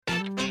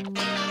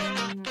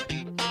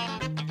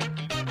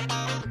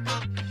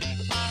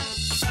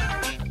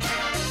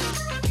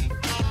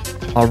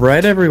All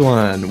right,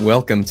 everyone.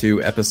 Welcome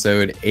to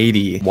episode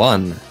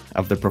 81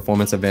 of the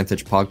Performance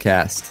Advantage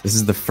podcast. This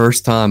is the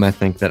first time I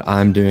think that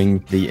I'm doing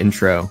the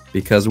intro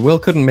because Will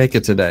couldn't make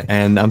it today.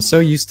 And I'm so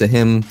used to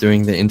him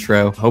doing the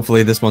intro.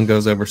 Hopefully this one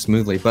goes over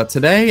smoothly. But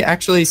today,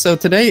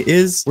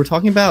 we're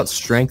talking about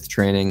strength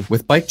training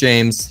with Bike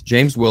James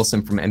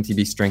Wilson from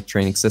MTB Strength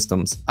Training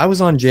Systems. I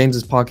was on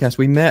James's podcast.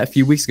 We met a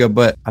few weeks ago,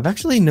 but I've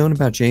actually known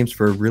about James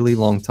for a really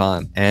long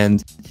time.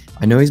 And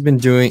I know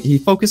he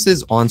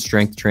focuses on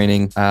strength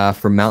training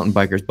for mountain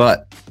bikers,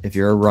 but if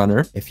you're a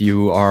runner, if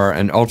you are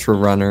an ultra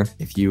runner,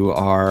 if you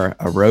are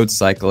a road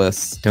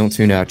cyclist, don't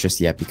tune out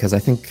just yet, because I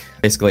think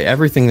basically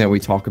everything that we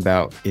talk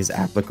about is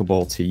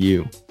applicable to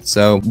you.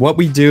 So what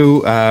we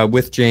do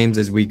with James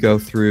is we go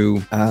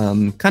through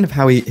kind of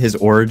his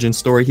origin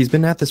story. He's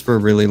been at this for a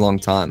really long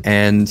time.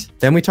 And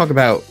then we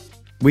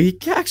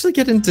actually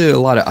get into a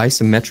lot of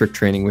isometric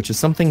training, which is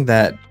something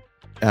that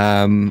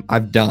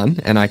I've done,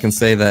 and I can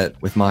say that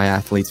with my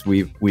athletes,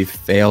 we've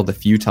failed a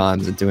few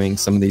times at doing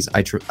some of these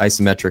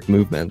isometric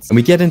movements. And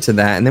we get into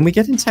that, and then we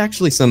get into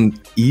actually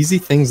some easy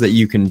things that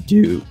you can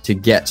do to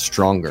get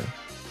stronger.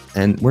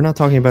 And we're not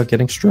talking about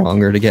getting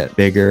stronger to get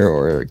bigger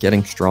or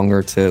getting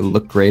stronger to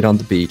look great on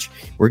the beach.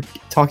 We're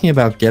talking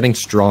about getting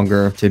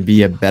stronger to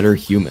be a better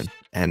human.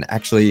 And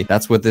actually,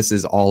 that's what this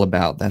is all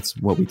about. That's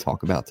what we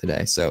talk about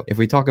today. So if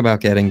we talk about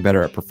getting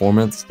better at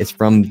performance, it's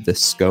from the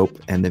scope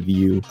and the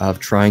view of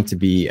trying to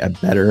be a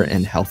better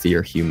and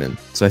healthier human.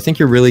 So I think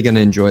you're really going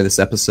to enjoy this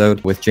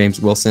episode with James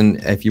Wilson.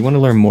 If you want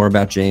to learn more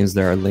about James,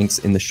 there are links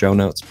in the show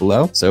notes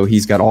below. So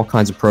he's got all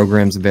kinds of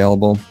programs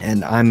available,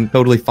 and I'm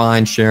totally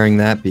fine sharing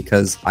that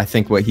because I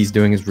think what he's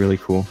doing is really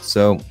cool.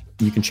 So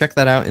you can check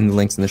that out in the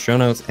links in the show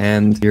notes.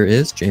 And here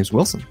is James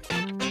Wilson.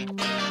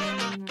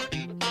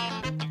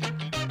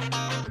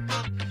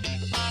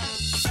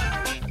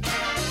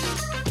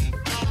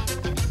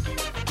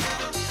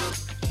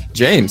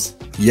 James,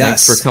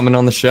 yes, thanks for coming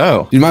on the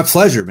show. Dude, my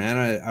pleasure,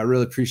 man. I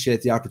really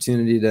appreciate the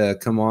opportunity to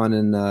come on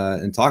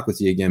and talk with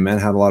you again, man.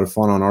 Had a lot of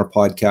fun on our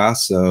podcast,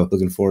 so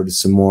looking forward to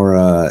some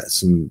more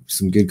some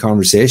good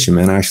conversation,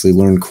 man. I actually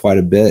learned quite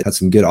a bit. Had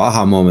some good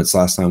aha moments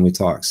last time we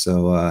talked.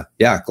 So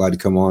yeah, glad to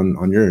come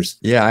on yours.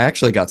 Yeah, I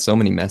actually got so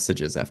many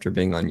messages after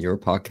being on your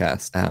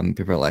podcast.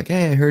 People are like,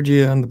 "Hey, I heard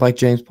you on the Bike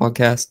James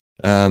podcast."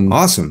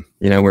 Awesome.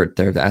 You know,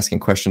 they're asking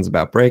questions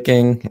about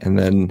braking, and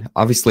then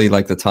obviously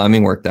like the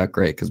timing worked out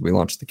great because we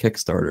launched the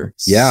Kickstarter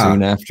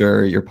soon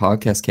after your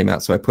podcast came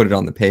out. So I put it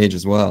on the page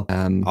as well.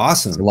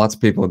 Awesome. So lots of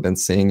people have been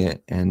seeing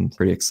it, and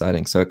pretty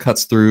exciting. So it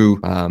cuts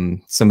through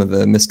some of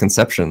the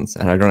misconceptions,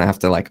 and I don't have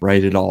to like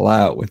write it all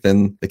out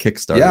within the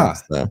Kickstarter. Yeah.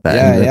 So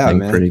that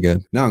man. Pretty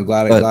good. No, I'm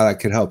glad I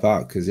could help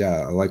out because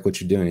I like what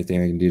you're doing.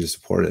 Anything I can do to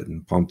support it,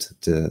 and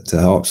pumped to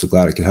help. So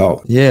glad I could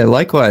help. Yeah,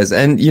 likewise.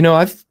 And you know,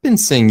 I've been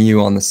seeing you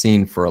on the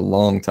scene for a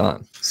long time.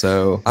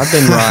 So I've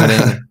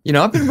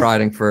been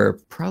riding, for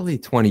probably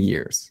 20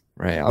 years,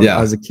 right?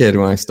 I was a kid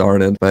when I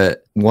started,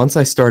 but once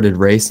I started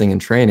racing and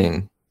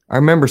training, I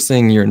remember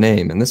seeing your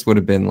name, and this would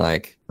have been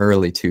like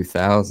early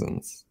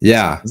 2000s.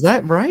 Yeah. Is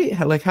that right?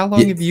 How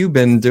long have you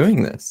been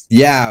doing this?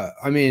 Yeah.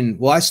 I mean,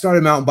 well, I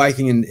started mountain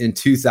biking in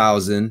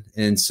 2000.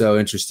 And so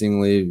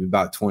interestingly,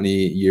 about 20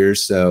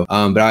 years. So,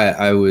 but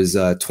I was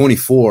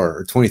 24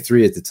 or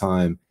 23 at the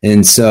time.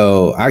 And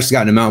so I actually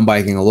got into mountain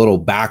biking a little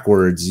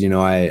backwards. You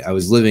know, I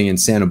was living in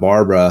Santa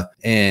Barbara,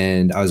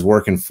 and I was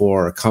working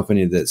for a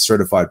company that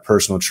certified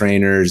personal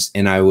trainers.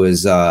 And I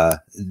was,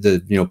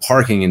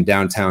 parking in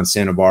downtown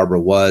Santa Barbara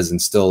was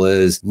and still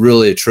is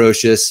really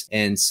atrocious.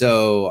 And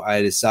so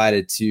I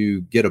decided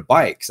to get a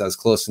bike because I was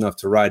close enough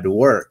to ride to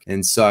work.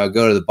 And so I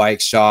go to the bike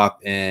shop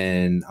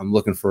and I'm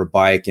looking for a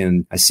bike,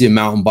 and I see a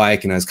mountain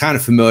bike, and I was kind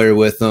of familiar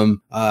with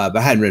them, but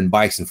I hadn't ridden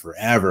bikes in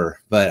forever.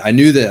 But I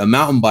knew that a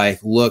mountain bike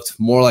looked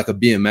more like a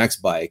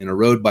BMX bike and a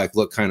road bike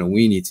looked kind of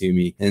weenie to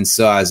me. And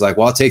so I was like,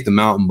 well, I'll take the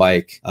mountain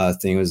bike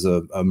thing. It was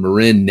a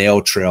Marin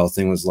Nail Trail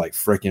thing. It was like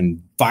freaking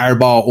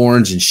Fireball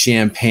orange and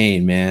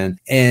champagne, man.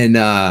 And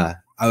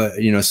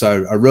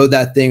so I rode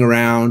that thing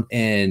around,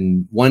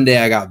 and one day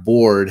I got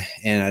bored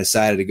and I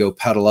decided to go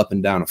pedal up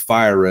and down a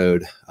fire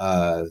road,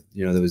 that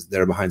was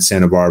there behind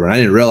Santa Barbara. And I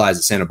didn't realize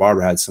that Santa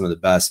Barbara had some of the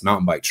best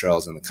mountain bike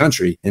trails in the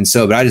country. And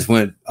so, but I just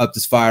went up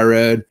this fire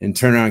road and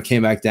turned around and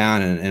came back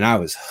down, and I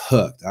was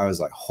hooked. I was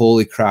like,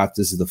 holy crap,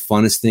 this is the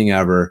funnest thing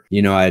ever.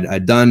 You know,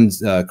 I'd done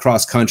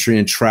cross country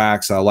and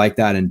track, so I like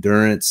that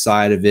endurance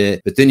side of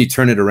it. But then you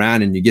turn it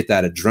around and you get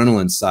that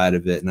adrenaline side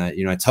of it. And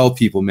I tell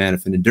people, man,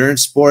 if an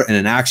endurance sport and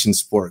an action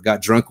sport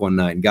got drunk one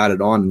night and got it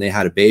on and they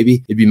had a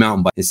baby, it'd be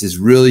mountain bike. It's this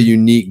really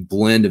unique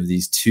blend of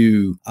these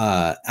two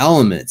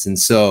elements. And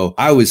so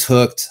I was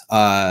hooked.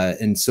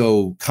 And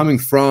so coming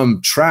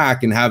from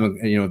track and having,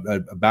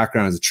 a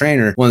background as a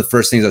trainer, one of the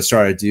first things things I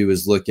started to do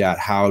was look at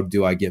how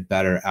do I get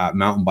better at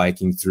mountain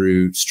biking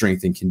through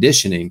strength and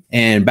conditioning.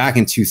 And back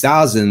in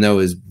 2000, there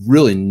was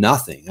really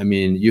nothing. I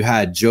mean, you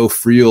had Joe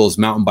Friel's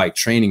Mountain Bike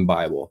Training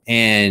Bible.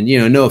 And,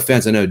 no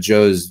offense, I know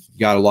Joe's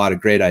got a lot of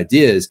great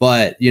ideas,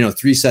 but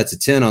 3 sets of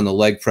 10 on the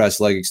leg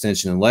press, leg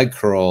extension, and leg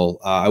curl,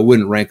 I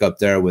wouldn't rank up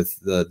there with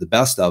the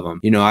best of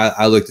them.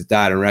 I looked at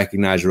that and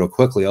recognized real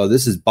quickly, oh,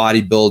 this is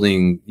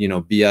bodybuilding,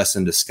 BS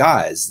in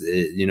disguise.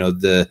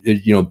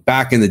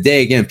 Back in the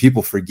day, again,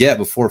 people forget,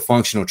 before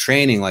functional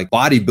training, like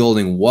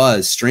bodybuilding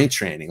was strength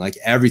training, like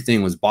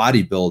everything was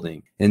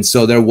bodybuilding. And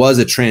so there was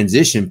a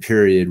transition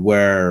period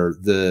where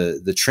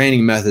the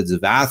training methods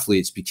of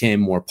athletes became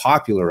more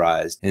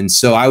popularized. And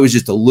so I was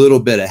just a little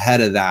bit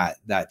ahead of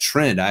that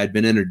trend. I had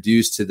been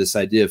introduced to this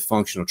idea of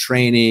functional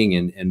training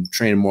and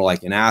training more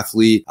like an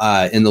athlete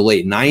in the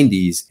late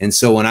 90s. And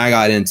so when I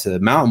got into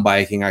mountain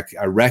biking, I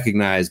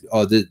recognized,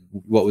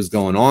 what was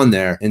going on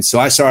there. And so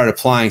I started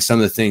applying some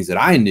of the things that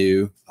I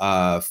knew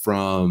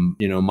from,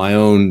 my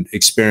own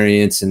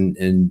experience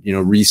and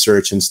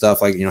research and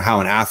stuff, like,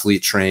 how an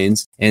athlete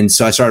trains. And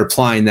so I started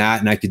applying that,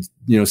 and I could,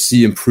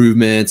 see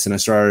improvements. And I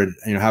started,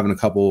 having a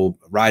couple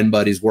riding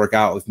buddies work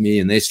out with me,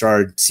 and they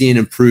started seeing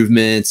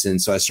improvements.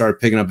 And so I started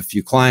picking up a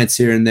few clients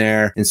here and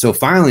there. And so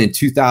finally in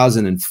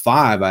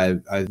 2005, I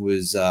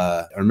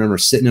remember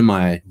sitting in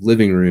my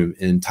living room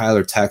in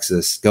Tyler,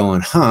 Texas,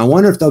 going, I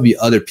wonder if there'll be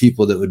other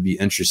people that would be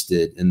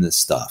interested in this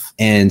stuff.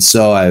 And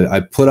so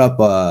I put up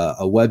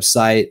a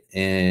website,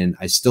 and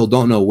I still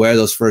don't know where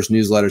those first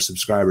newsletter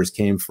subscribers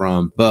came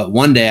from. But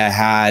one day I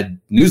had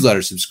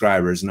newsletter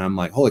subscribers, and I'm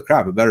like, holy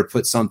crap, I better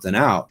put something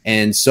out.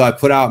 And so I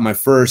put out my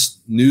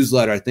first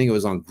newsletter. I think it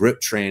was on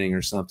grip training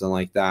or something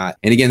like that.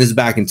 And again, this is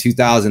back in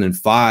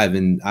 2005,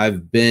 and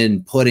I've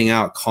been putting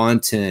out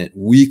content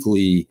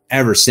weekly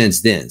ever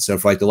since then. So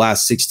for like the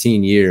last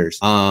 16 years.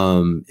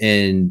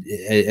 And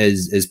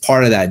as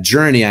part of that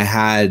journey, I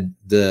had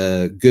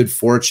the good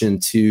fortune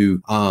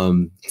to,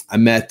 I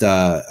met,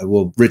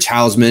 Rich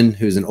Hausman,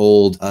 who's an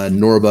old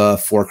Norba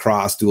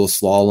 4-cross dual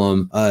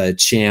slalom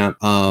champ.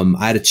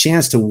 I had a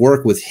chance to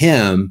work with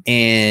him,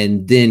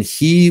 and then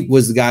he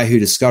was the guy who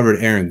discovered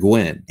Aaron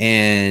Gwin.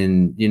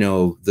 And,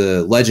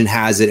 the legend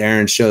has it,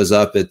 Aaron shows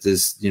up at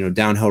this,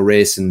 downhill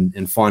race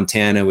in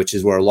Fontana, which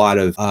is where a lot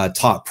of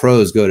top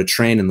pros go to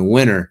train in the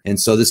winter. And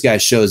so this guy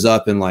shows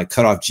up in like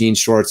cut off jean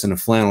shorts and a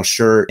flannel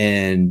shirt,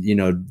 and,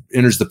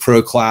 enters the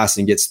pro class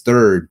and gets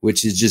third,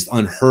 which is just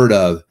unheard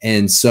of.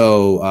 And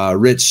so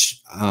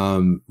Rich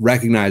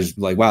recognized,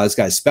 like, wow, this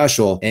guy's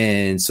special.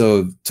 And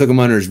so took him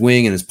under his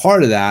wing. And as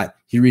part of that,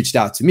 he reached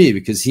out to me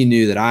because he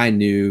knew that I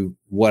knew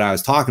what I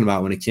was talking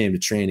about when it came to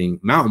training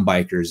mountain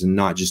bikers and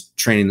not just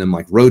training them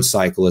like road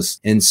cyclists.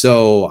 And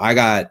so I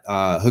got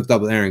hooked up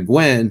with Aaron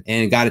Gwin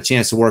and got a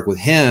chance to work with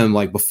him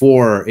like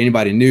before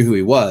anybody knew who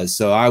he was.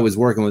 So I was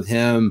working with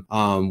him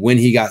when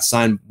he got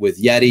signed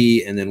with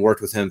Yeti, and then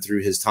worked with him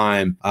through his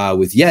time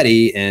with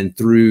Yeti. And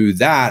through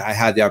that, I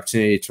had the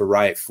opportunity to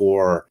write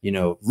for,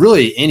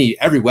 really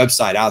every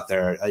website out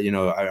there.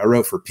 I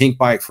wrote for Pink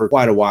Bike for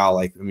quite a while,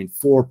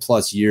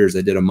 4+ years.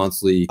 I did a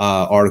monthly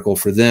article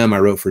for them. I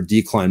wrote for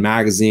Decline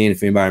Magazine,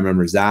 if anybody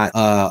remembers that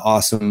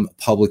awesome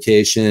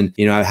publication.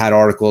 I've had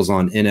articles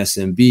on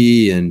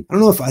NSMB, and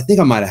I think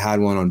I might have had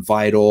one on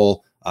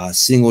Vital,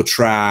 Single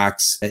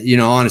Tracks.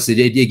 Honestly,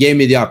 it gave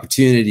me the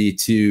opportunity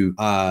to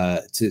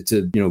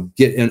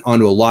get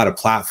onto a lot of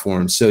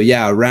platforms. So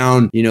yeah,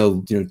 around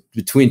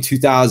between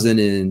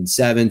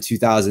 2007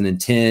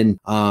 2010,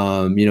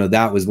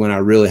 that was when I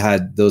really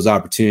had those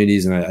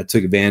opportunities, and I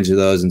took advantage of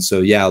those. And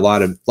so yeah, a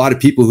lot of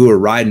people who were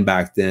riding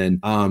back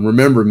then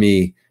remember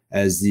me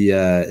as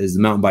the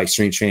mountain bike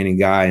strength training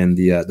guy, and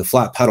the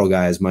flat pedal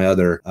guy is my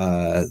other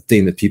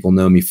thing that people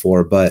know me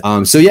for. But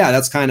so yeah,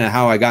 that's kind of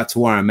how I got to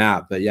where I'm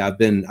at. But yeah, I've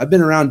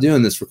been around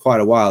doing this for quite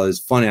a while. It's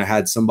funny, I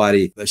had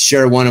somebody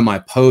share one of my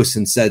posts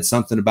and said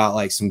something about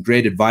like some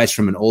great advice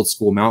from an old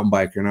school mountain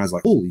biker, and I was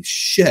like, holy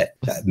shit,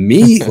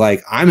 me?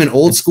 Like, I'm an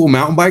old school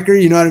mountain biker,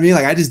 you know what I mean?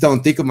 Like, I just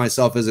don't think of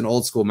myself as an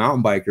old school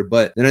mountain biker.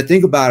 But then I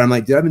think about it, I'm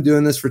like, dude, I've been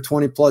doing this for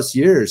 20+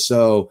 years.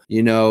 So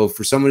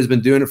for someone who's been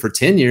doing it for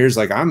 10 years,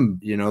 like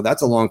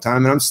that's a long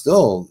time, and I'm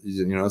still,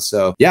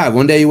 so yeah,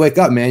 one day you wake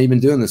up, man, you've been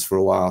doing this for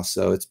a while.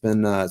 So it's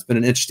been an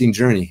interesting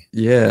journey.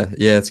 Yeah,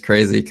 it's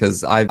crazy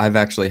because I've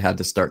actually had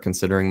to start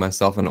considering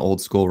myself an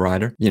old school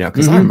rider,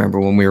 because I remember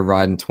when we were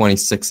riding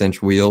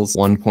 26-inch wheels,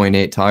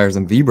 1.8 tires,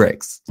 and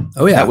V-brakes.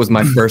 Oh yeah, that was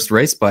my first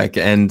race bike,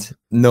 and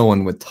no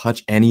one would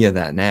touch any of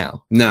that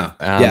now. No.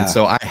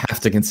 So I have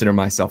to consider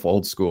myself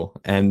old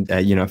school. And,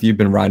 if you've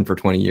been riding for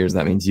 20 years,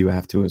 that means you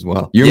have to as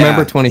well. You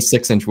remember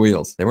 26-inch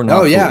wheels? They were not.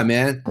 Oh, cool. Yeah,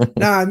 man.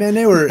 Nah, man,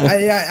 they were,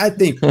 I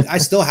think I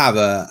still have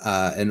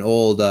an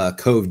old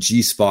Cove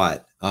G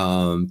Spot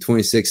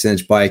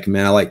 26-inch bike,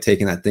 man. I like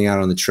taking that thing out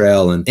on the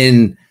trail.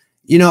 And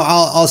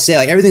I'll say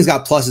like everything's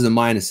got pluses and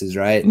minuses,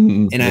 right?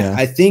 Mm, And yeah.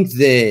 I think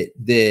that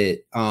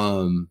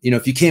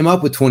if you came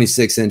up with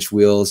 26-inch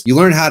wheels, you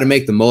learn how to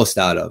make the most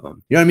out of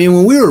them. You know what I mean?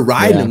 When we were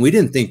riding them, we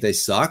didn't think they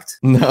sucked.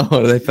 No,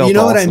 they felt You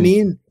know awesome. what I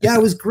mean? Yeah,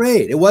 it was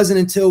great. It wasn't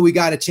until we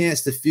got a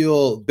chance to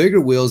feel bigger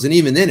wheels, and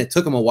even then it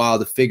took them a while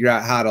to figure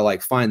out how to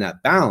like find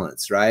that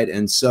balance, right?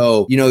 And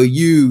so, you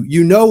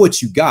know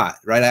what you got,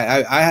 right?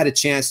 I had a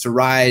chance to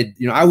ride,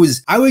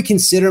 I would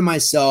consider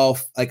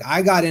myself like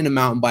I got into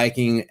mountain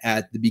biking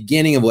at the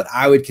beginning of what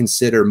I would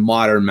consider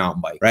modern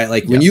mountain bike, right?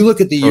 Like when you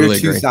look at the year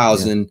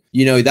 2000,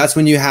 that's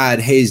when you had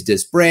Hayes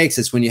disc brakes.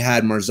 That's when you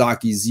had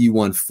Marzocchi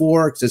Z1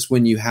 forks. That's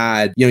when you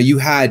had, you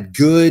had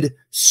good,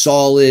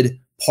 solid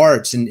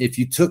parts. And if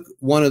you took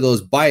one of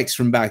those bikes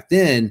from back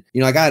then,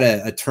 I got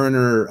a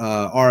Turner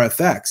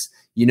RFX.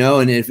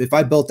 And if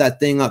I built that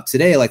thing up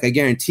today, like I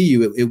guarantee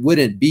you, it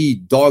wouldn't be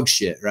dog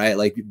shit, right?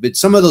 Like, but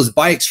some of those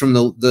bikes from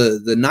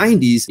the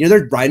 90s,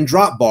 they're riding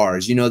drop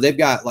bars, they've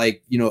got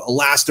like,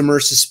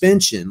 elastomer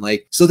suspension.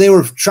 Like, so they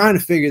were trying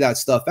to figure that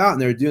stuff out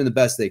and they were doing the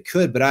best they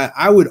could. But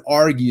I would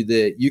argue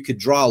that you could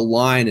draw a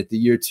line at the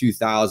year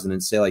 2000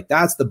 and say like,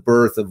 that's the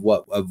birth of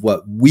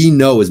what we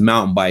know as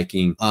mountain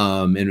biking.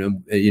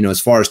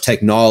 As far as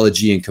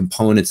technology and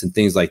components and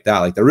things like that,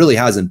 like there really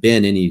hasn't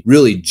been any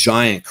really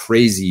giant,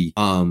 crazy,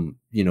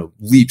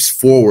 leaps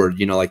forward.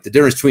 Like the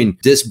difference between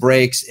disc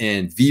brakes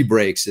and V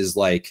brakes is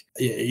like,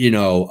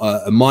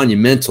 a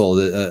monumental.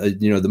 The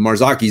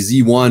Marzocchi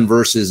Z1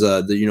 versus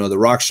the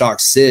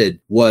RockShox Sid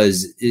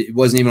it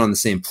wasn't even on the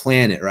same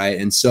planet, right?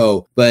 And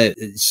so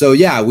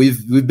yeah,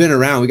 we've been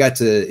around. We got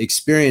to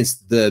experience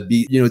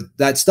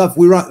that stuff.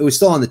 We were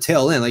still on the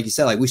tail end, like you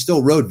said. Like we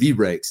still rode V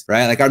brakes,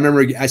 right? Like I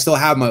remember I still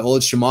have my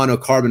old Shimano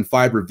carbon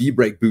fiber V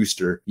brake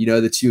booster,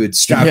 that you would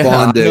strap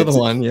on to another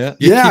one, yeah.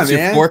 It keeps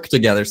your fork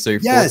together so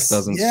your fork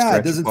doesn't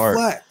stretch apart.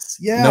 Flex.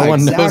 Yeah, no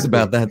one knows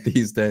about that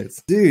these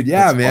days, dude.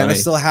 Yeah, that's man, funny. I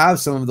still have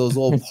some of those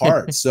old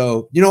parts.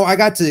 So I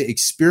got to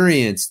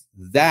experience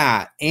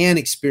that and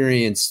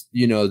experience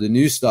the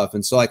new stuff,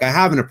 and so like I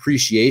have an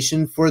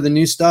appreciation for the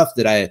new stuff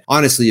that I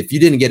honestly, if you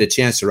didn't get a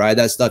chance to ride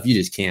that stuff, you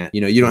just can't.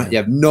 You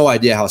have no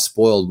idea how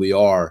spoiled we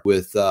are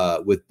with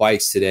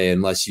bikes today,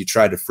 unless you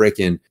try to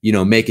frickin'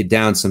 make it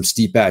down some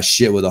steep ass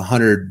shit with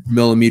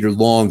 100mm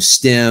long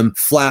stem,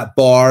 flat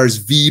bars,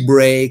 V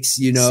brakes,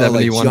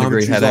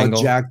 71-degree head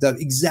angle, jacked up.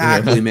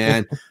 Exactly,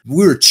 man.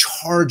 We were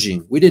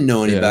charging. We didn't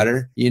know any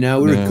better. We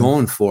were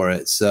going for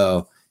it.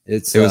 So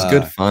it was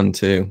good fun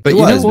too. But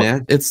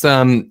man, it's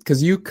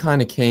because you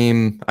kind of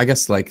came, I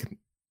guess, like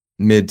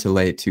mid to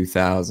late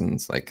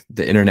 2000s. Like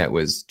the internet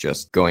was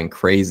just going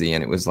crazy,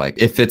 and it was like,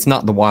 if it's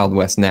not the Wild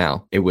West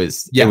now, it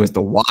was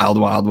the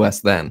Wild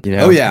West then.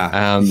 Oh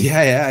yeah,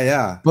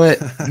 yeah. But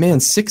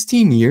man,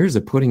 16 years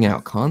of putting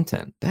out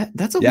content.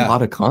 That's a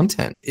lot of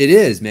content. It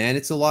is, man.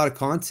 It's a lot of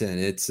content.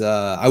 It's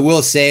I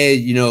will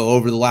say,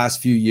 over the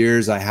last few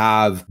years, I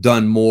have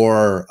done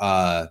more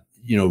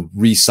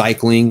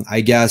recycling,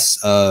 I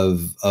guess,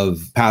 of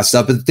past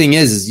stuff. But the thing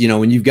is,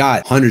 when you've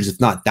got hundreds,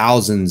 if not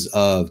thousands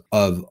of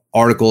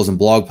articles and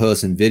blog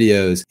posts and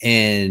videos,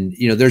 and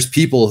there's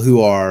people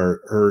who are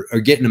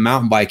getting to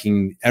mountain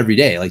biking every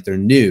day, like they're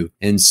new,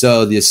 and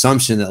so the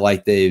assumption that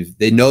like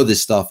they know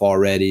this stuff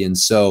already, and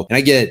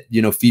I get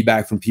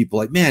feedback from people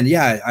like, man,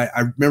 I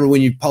remember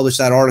when you published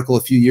that article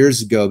a few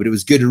years ago, but it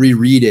was good to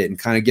reread it and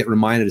kind of get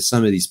reminded of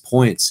some of these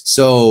points.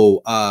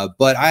 So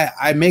but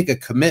I make a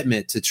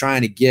commitment to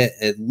trying to get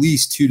at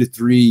least 2 to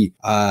 3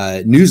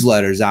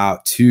 newsletters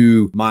out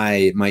to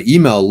my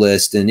email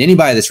list, and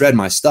anybody that's read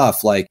my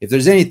stuff, like if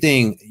there's anything,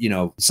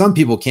 some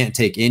people can't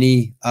take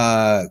any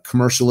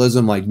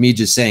commercialism, like me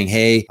just saying,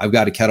 hey, I've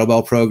got a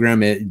kettlebell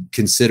program,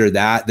 consider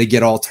that. They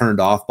get all turned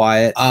off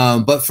by it.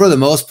 But for the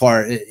most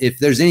part, if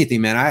there's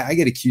anything, man, I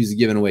get accused of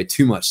giving away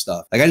too much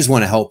stuff. Like I just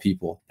want to help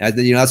people.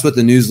 That's what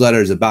the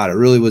newsletter is about. It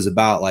really was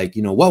about like,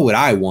 what would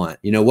I want?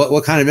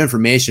 What kind of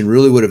information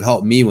really would have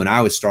helped me when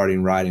I was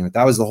starting riding? Like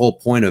that was the whole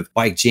point of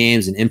Bike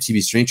Jams and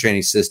MTB Strength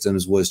Training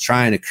Systems, was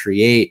trying to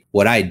create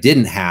what I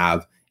didn't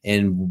have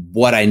and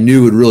what I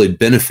knew would really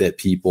benefit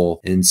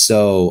people. And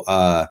so,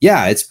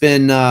 it's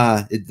been,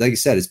 like I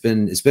said, it's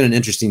been an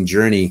interesting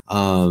journey.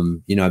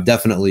 I've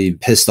definitely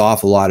pissed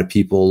off a lot of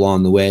people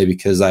along the way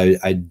because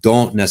I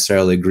don't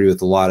necessarily agree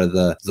with a lot of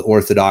the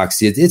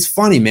orthodoxy. It's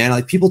funny, man.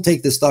 Like people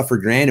take this stuff for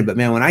granted, but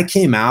man, when I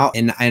came out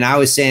and I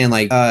was saying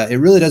like, it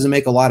really doesn't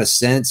make a lot of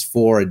sense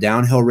for a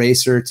downhill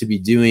racer to be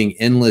doing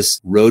endless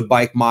road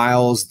bike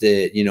miles,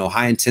 that,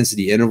 high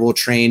intensity interval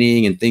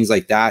training and things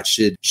like that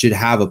should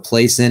have a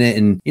place in it.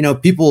 And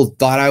people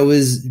thought I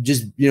was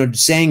just,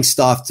 saying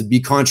stuff to be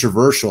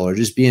controversial or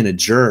just being a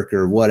jerk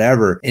or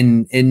whatever.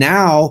 And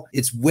now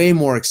it's way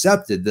more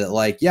accepted that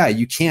like,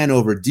 you can't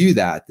overdo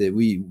that,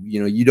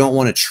 you don't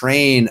want to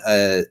train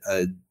a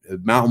a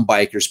mountain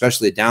biker,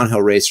 especially a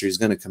downhill racer, who's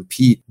going to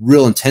compete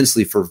real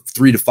intensely for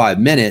 3 to 5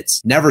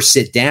 minutes, never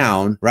sit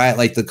down, right?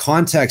 Like the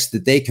context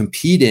that they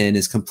compete in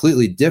is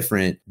completely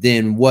different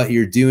than what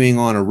you're doing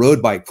on a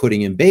road bike,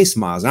 putting in base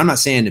miles. And I'm not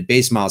saying that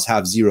base miles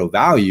have zero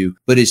value,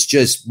 but it's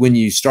just when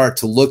you start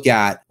to look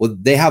at, well,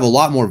 they have a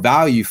lot more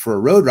value for a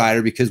road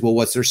rider because, well,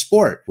 what's their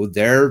sport? Well,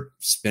 they're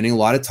spending a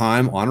lot of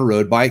time on a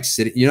road bike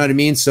sitting, you know what I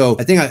mean? So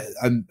I think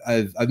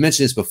I've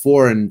mentioned this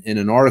before in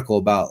an article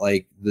about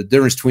like the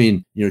difference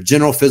between, you know,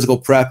 general physical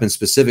prep and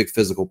specific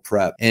physical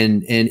prep,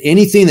 and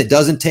anything that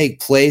doesn't take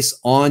place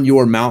on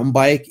your mountain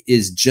bike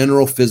is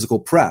general physical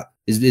prep.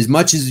 As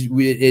much as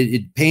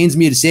it pains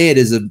me to say it,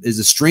 as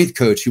a strength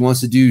coach who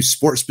wants to do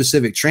sport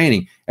specific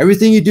training,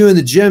 everything you do in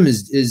the gym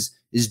is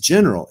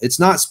general. It's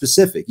not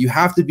specific. You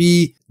have to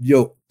be, you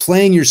know,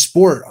 playing your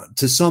sport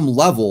to some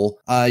level.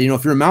 You know,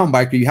 if you're a mountain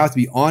biker, you have to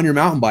be on your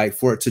mountain bike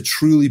for it to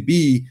truly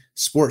be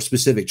sport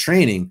specific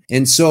training.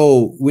 And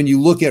so when you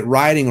look at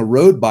riding a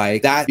road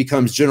bike, that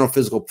becomes general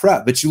physical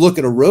prep. But you look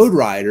at a road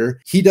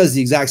rider, he does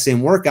the exact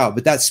same workout,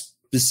 but that's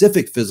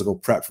specific physical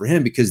prep for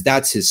him because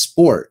that's his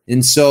sport.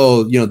 And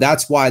so, you know,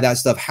 that's why that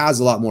stuff has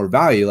a lot more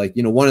value. Like,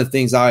 you know, one of the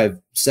things I've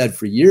said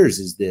for years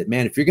is that,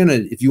 man, if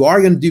you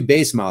are going to do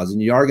base miles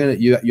and you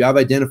have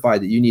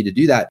identified that you need to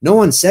do that, no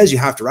one says you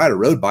have to ride a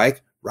road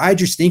bike.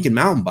 Ride your stinking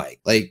mountain bike.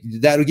 Like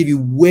that'll give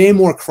you way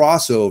more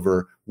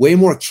crossover, way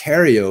more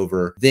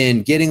carryover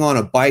than getting on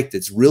a bike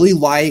that's really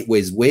light,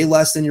 weighs way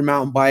less than your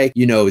mountain bike,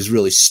 you know, is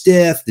really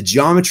stiff. The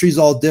geometry is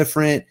all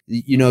different.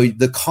 You know,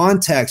 the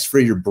context for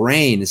your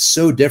brain is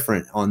so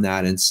different on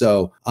that. And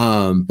so,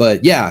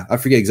 but yeah, I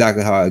forget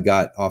exactly how I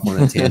got off on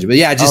that tangent, but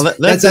yeah, just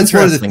that's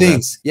one of the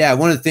things. Yeah.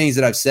 One of the things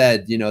that I've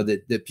said, you know,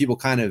 that people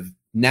kind of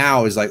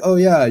now is like, oh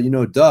yeah, you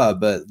know, duh.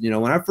 But you know,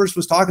 when I first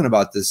was talking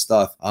about this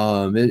stuff,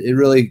 it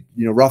really,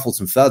 you know, ruffled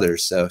some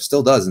feathers. So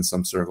still does in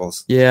some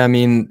circles. Yeah, I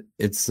mean,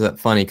 it's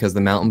funny because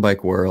the mountain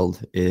bike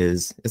world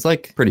it's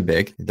like pretty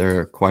big. There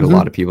are quite a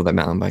lot of people that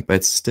mountain bike, but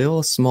it's still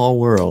a small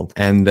world,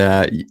 and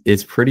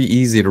it's pretty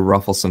easy to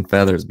ruffle some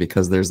feathers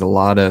because there's a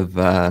lot of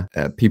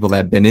people that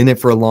have been in it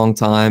for a long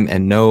time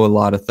and know a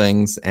lot of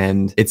things,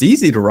 and it's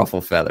easy to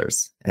ruffle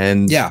feathers.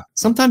 And yeah,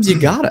 sometimes you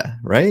gotta,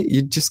 right?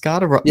 You just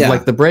gotta,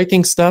 like the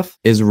braking stuff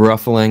is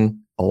ruffling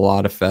a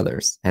lot of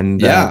feathers,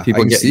 and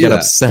people get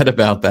upset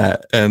about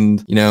that.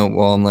 And you know,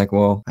 well, I'm like,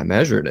 well, I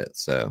measured it,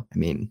 so I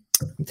mean,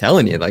 I'm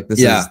telling you, like this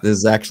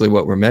is actually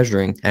what we're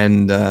measuring,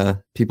 and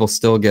people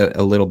still get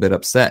a little bit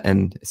upset.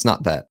 And it's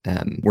not that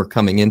we're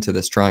coming into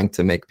this trying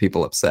to make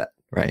people upset,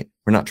 right?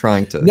 We're not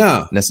trying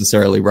to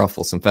necessarily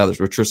ruffle some feathers.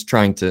 We're just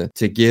trying to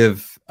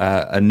give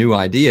a new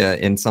idea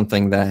in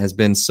something that has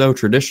been so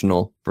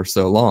traditional for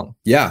so long.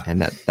 Yeah.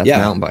 And that's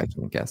mountain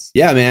biking, I guess.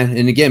 Yeah, man.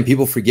 And again,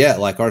 people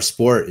forget, like, our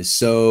sport is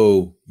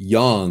so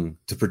young.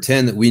 To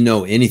pretend that we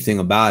know anything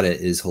about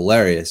it is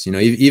hilarious. You know,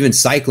 even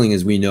cycling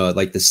as we know it,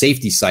 like the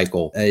safety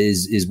cycle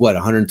is what,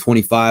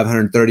 125,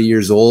 130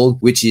 years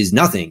old, which is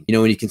nothing. You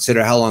know, when you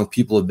consider how long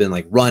people have been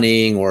like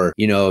running, or,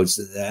 you know,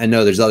 I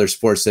know there's other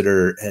sports that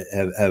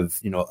have,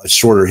 you know, a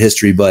shorter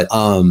history, but,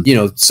 you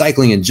know,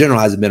 cycling in general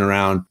hasn't been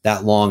around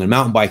that long, and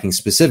mountain biking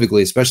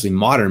specifically, especially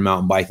modern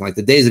mountain biking, like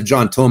the days of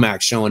John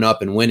Tomac showing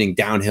up and winning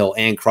downhill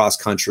and cross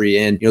country,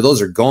 and, you know,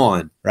 those are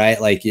gone, right?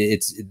 Like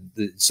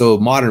so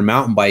modern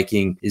mountain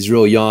biking is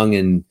real young.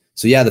 And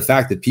so, yeah, the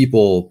fact that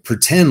people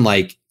pretend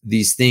like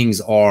these things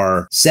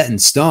are set in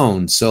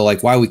stone, so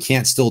like why we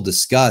can't still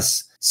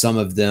discuss some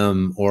of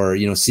them, or,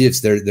 you know, see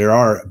if there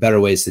are better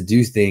ways to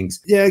do things.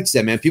 Yeah, like I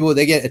said, man, people,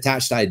 they get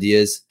attached to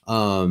ideas.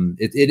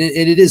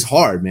 It is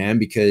hard, man,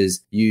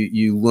 because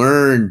you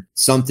learn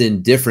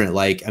something different.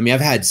 Like, I mean,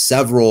 I've had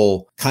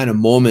several kind of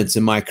moments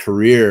in my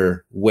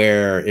career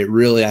where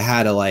I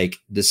had to like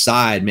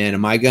decide, man,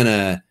 am I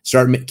gonna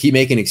keep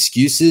making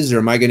excuses, or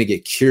am I gonna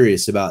get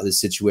curious about this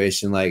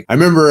situation? Like, I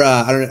remember,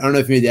 I don't know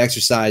if you made the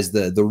exercise,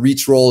 the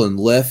reach, roll, and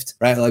lift,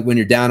 right? Like when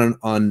you're down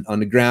on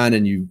the ground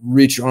and you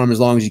reach your arm as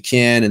long as you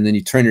can, and then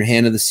you turn your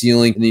hand to the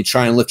ceiling, and then you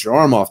try and lift your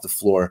arm off the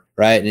floor,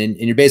 right? And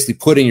you're basically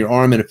putting your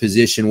arm in a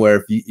position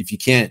where if you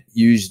can't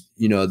use,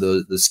 you know,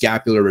 the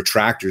scapular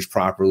retractors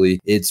properly,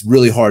 it's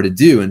really hard to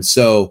do. And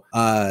so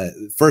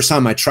first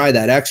time I tried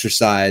that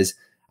exercise,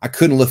 I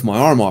couldn't lift my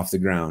arm off the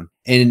ground.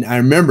 And I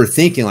remember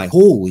thinking like,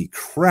 holy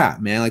crap,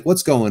 man, like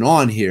what's going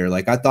on here?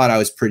 Like I thought I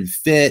was pretty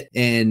fit.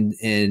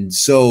 And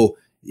so,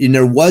 and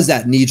there was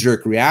that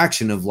knee-jerk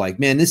reaction of like,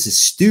 man, this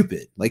is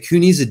stupid. Like, who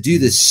needs to do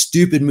this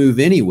stupid move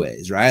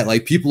anyways, right?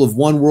 Like, people have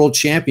won world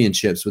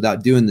championships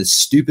without doing this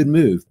stupid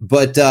move.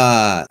 But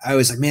I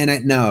was like,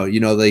 man, no, you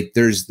know, like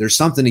there's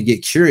something to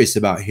get curious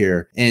about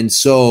here. And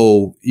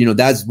so, you know,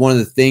 that's one of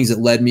the things that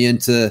led me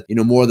into, you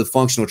know, more of the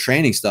functional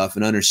training stuff,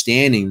 and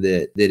understanding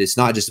that it's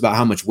not just about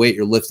how much weight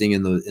you're lifting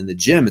in the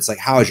gym. It's like,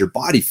 how is your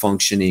body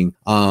functioning?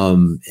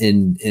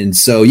 And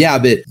so, yeah,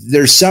 but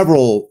there's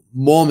several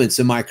moments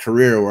in my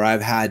career where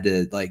I've had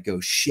to like go,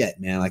 shit,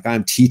 man, like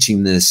I'm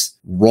teaching this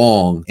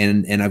wrong,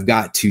 and I've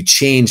got to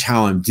change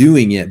how I'm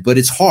doing it, but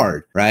it's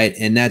hard, right?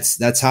 And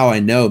that's how I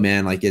know,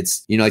 man, like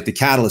it's, you know, like the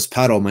Catalyst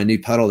pedal, my new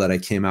pedal that I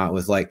came out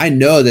with, like I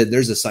know that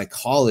there's a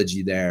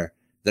psychology there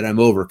that I'm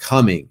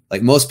overcoming.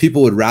 Like most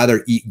people would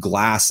rather eat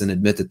glass than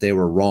admit that they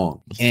were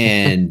wrong.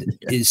 And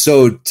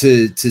so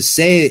to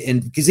say,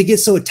 and because it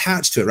gets so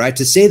attached to it, right?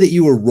 To say that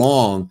you were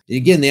wrong.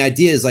 Again, the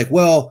idea is like,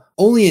 well,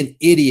 only an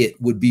idiot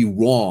would be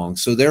wrong.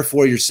 So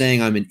therefore you're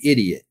saying I'm an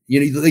idiot.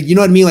 You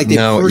know what I mean? Like they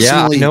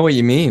personally. I know what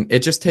you mean. It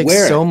just takes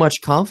so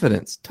much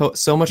confidence,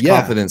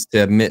 confidence to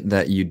admit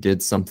that you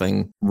did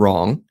something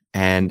wrong.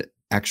 And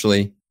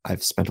actually,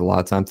 I've spent a lot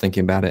of time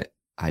thinking about it.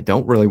 I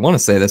don't really want to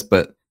say this,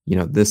 but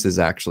this is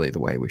actually the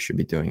way we should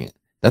be doing it.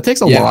 That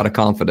takes a lot of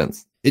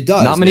confidence. It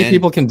does. Not many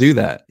people can do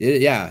that.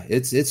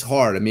 It's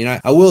hard. I mean,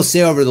 I will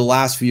say over the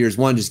last few years,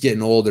 one, just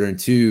getting older, and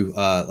two,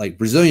 like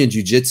Brazilian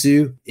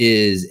Jiu-Jitsu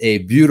is a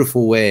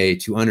beautiful way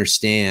to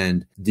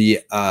understand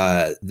the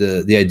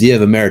idea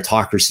of a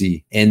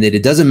meritocracy, and that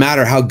it doesn't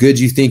matter how good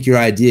you think your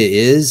idea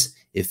is.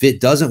 If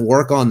it doesn't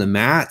work on the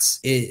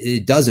mats,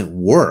 it doesn't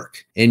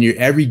work. And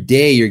every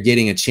day you're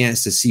getting a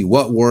chance to see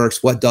what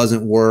works, what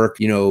doesn't work.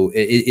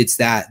 It's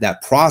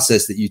that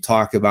process that you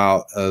talk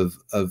about of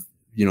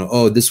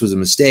oh, this was a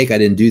mistake. I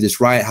didn't do this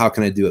right. How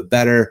can I do it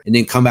better? And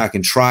then come back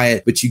and try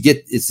it. But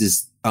it's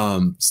this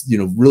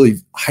really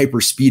hyper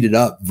speeded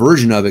up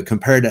version of it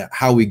compared to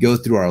how we go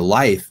through our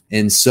life.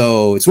 And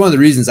so it's one of the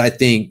reasons I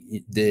think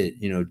that,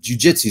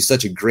 jiu-jitsu is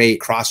such a great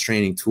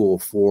cross-training tool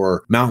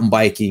for mountain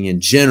biking in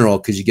general,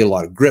 because you get a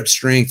lot of grip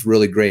strength,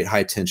 really great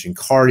high tension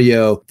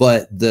cardio,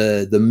 but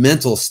the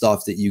mental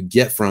stuff that you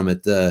get from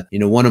it,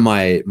 one of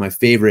my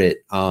favorite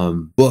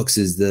books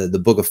is the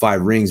Book of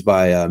Five Rings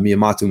by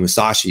Miyamoto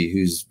Musashi,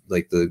 who's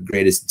like the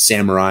greatest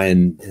samurai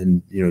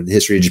in the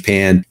history of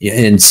Japan.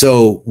 And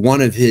so one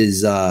of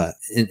his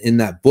in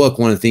that book,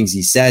 one of the things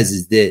he says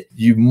is that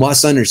you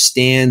must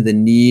understand the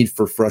need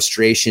for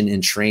frustration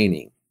in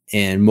training.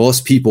 And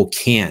most people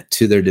can't,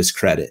 to their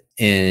discredit.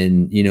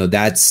 And,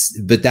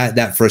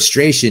 that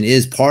frustration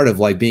is part of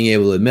like being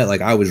able to admit,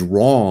 like, I was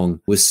wrong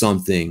with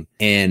something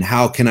and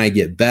how can I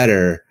get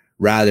better,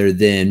 rather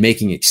than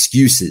making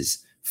excuses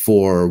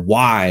for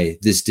why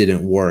this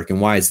didn't work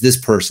and why it's this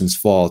person's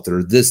fault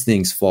or this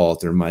thing's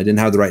fault, or I didn't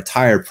have the right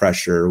tire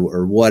pressure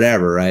or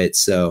whatever. Right.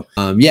 So,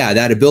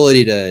 that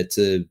ability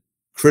to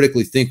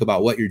critically think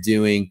about what you're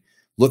doing,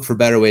 look for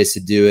better ways to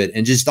do it,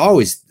 and just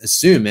always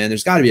assume, man,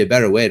 there's got to be a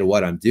better way to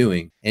what I'm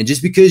doing. And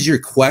just because you're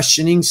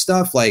questioning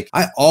stuff, like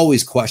I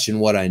always question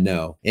what I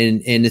know.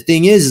 And the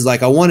thing is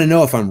like, I want to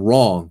know if I'm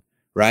wrong.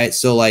 Right.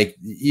 So like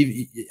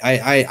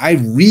I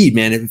read,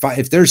 man,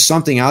 if there's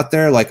something out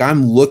there, like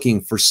I'm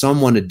looking for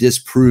someone to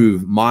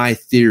disprove my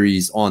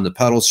theories on the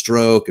pedal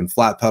stroke and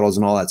flat pedals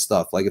and all that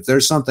stuff. Like if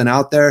there's something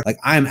out there, like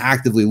I'm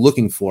actively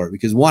looking for it,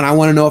 because one, I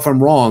want to know if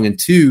I'm wrong. And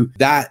two,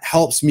 that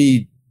helps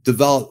me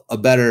develop a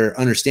better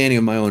understanding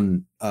of my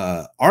own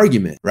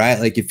argument. Right.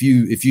 Like if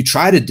you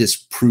try to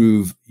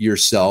disprove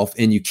yourself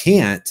and you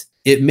can't,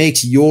 it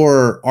makes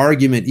your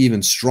argument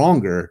even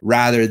stronger,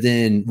 rather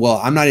than, well,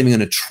 I'm not even going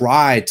to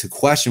try to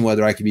question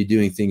whether I could be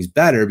doing things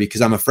better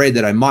because I'm afraid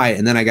that I might.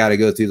 And then I got to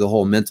go through the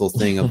whole mental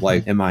thing of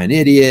like, am I an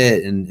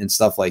idiot and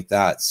stuff like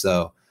that.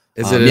 So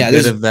is it a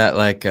bit of that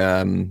like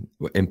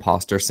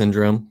imposter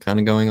syndrome kind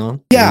of going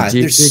on? Yeah. Do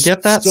you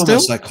get that so still?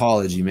 Much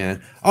psychology,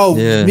 man. Oh,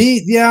 yeah.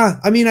 Me? Yeah.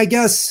 I mean, I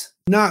guess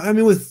not. I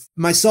mean, with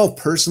myself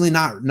personally,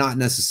 not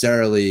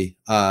necessarily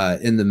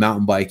in the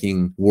mountain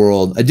biking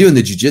world. I do in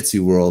the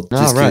jiu-jitsu world.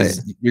 Just right.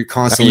 You're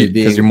constantly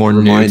because you're more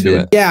reminded. New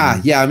to it.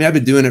 Yeah. I mean, I've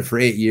been doing it for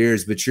 8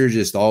 years, but you're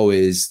just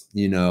always,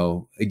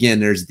 again,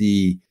 there's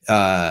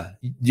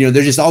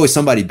there's just always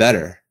somebody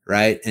better.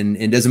 Right. And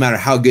it doesn't matter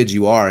how good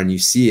you are, and you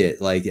see it,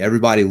 like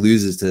everybody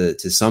loses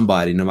to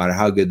somebody, no matter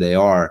how good they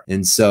are.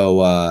 And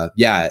so,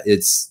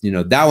 it's,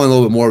 that one a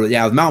little bit more, but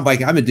yeah, with mountain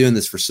biking, I've been doing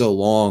this for so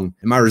long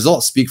and my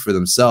results speak for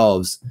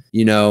themselves,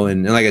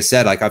 and like I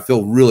said, like I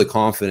feel really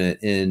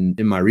confident in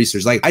my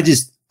research. Like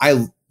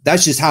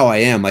that's just how I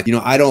am. Like,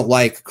 I don't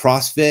like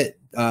CrossFit.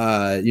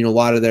 A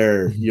lot of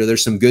their,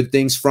 there's some good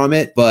things from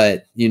it,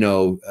 but,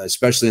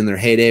 especially in their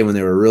heyday when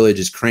they were really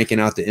just cranking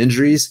out the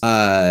injuries,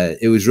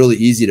 it was really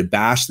easy to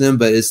bash them.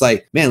 But it's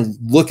like, man,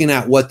 looking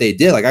at what they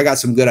did, like I got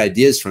some good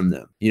ideas from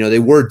them. They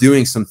were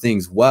doing some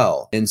things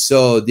well. And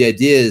so the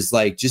idea is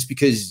like, just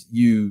because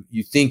you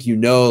think,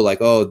 like,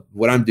 oh,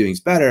 what I'm doing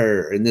is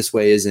better and this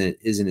way isn't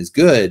as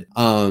good.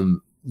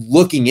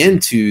 Looking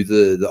into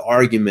the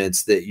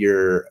arguments that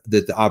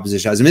the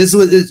opposition has. I mean, this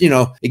was,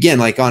 again,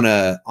 like on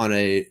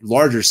a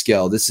larger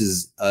scale, this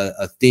is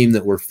a theme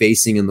that we're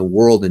facing in the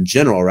world in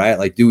general, right?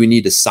 Like, do we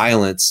need to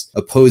silence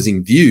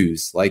opposing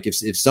views? Like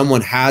if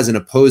someone has an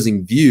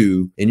opposing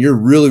view and you're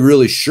really,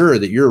 really sure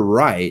that you're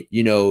right,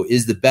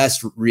 is the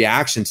best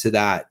reaction to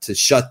that to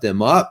shut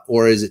them up,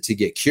 or is it to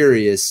get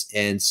curious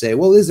and say,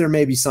 well, is there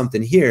maybe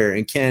something here?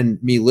 And can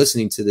me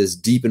listening to this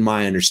deepen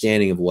my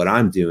understanding of what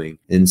I'm doing?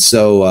 And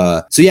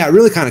so, so yeah, it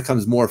really kind of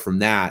comes more from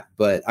that,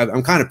 but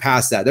I'm kind of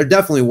past that. There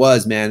definitely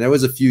was, man. There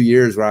was a few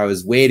years where I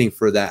was waiting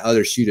for that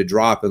other shoe to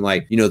drop, and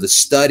like,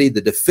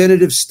 the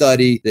definitive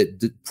study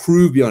that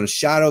proved beyond a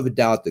shadow of a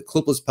doubt that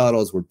clipless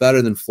pedals were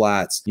better than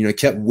flats. I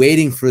kept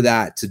waiting for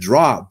that to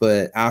drop,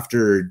 but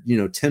after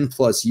 10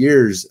 plus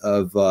years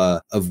of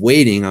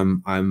waiting,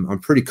 I'm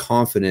pretty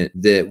confident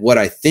that what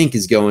I think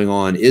is going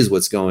on is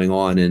what's going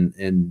on,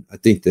 and I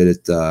think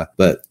that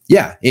but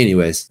yeah,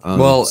 anyways.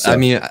 I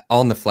mean,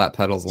 on the flat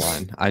pedals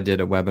line, I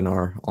did a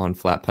webinar on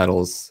flat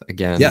pedals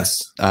again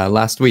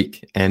last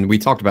week, and we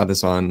talked about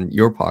this on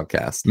your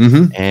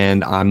podcast.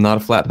 And I'm not a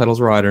flat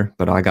pedals rider,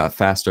 but I got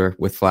faster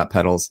with flat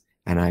pedals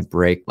and I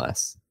brake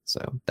less.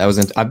 So that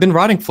was I've been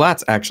riding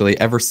flats actually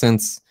ever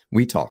since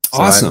we talked.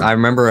 So awesome. I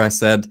remember I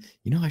said,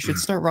 I should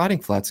start riding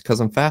flats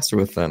because I'm faster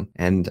with them.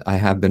 And I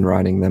have been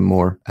riding them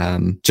more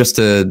just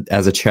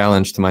as a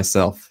challenge to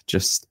myself,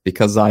 just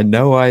because I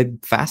know I'm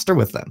faster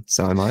with them.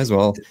 So I might as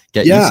well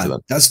get used to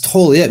them. That's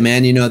totally it,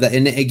 man. That,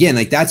 and again,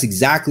 like that's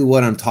exactly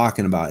what I'm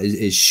talking about.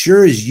 As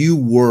sure as you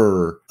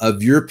were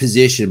of your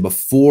position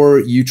before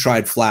you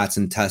tried flats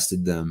and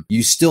tested them,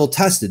 you still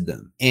tested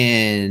them.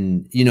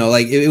 And,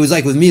 like it was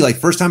like with me, like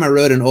first time I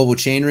rode an oval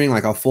chainring,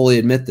 like I'll fully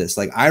admit this,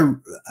 like a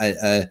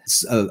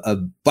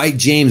Bike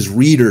James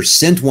reader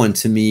sent one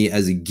to me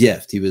as a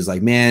gift. He was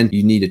like, man,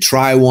 you need to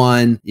try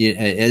one.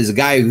 As a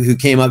guy who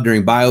came up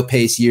during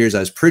BioPace years, I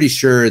was pretty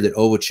sure that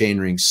oval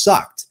chainring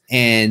sucked.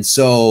 And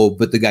so,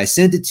 but the guy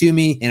sent it to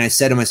me and I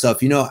said to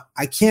myself,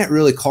 I can't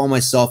really call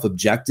myself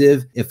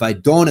objective if I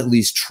don't at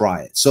least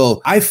try it.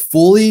 So I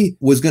fully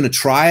was going to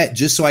try it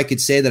just so I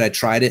could say that I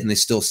tried it and they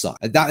still suck.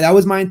 That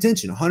was my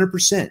intention,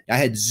 100%. I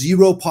had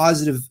zero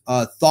positive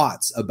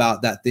thoughts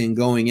about that thing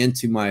going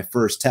into my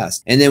first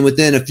test. And then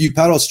within a few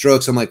pedal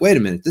strokes, I'm like, wait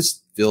a minute,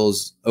 this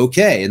feels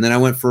okay. And then I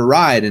went for a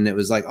ride and it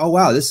was like, oh,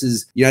 wow, this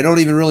is, I don't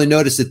even really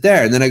notice it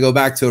there. And then I go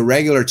back to a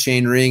regular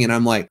chain ring and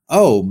I'm like,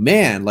 oh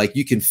man, like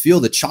you can feel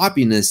the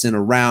choppiness in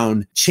a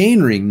round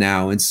chain ring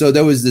now. And so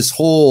there was this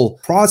whole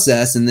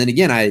process. And then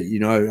again,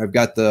 I've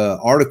got the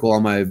article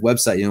on my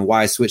website,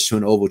 why I switched to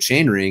an oval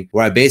chain ring,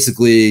 where I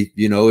basically,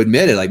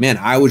 admitted like, man,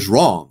 I was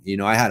wrong.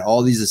 I had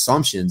all these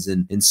assumptions.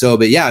 And so,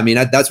 but yeah, I mean,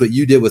 that's what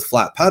you did with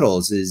flat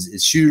pedals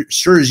is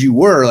sure as you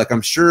were, like,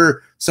 I'm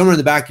sure somewhere in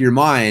the back of your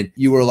mind,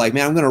 you were like,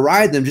 man, I'm going to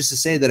ride them just to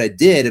say that I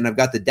did. And I've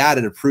got the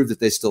data to prove that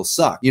they still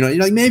suck.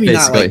 Like maybe basically,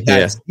 not like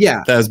that.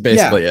 Yeah. That was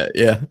basically it.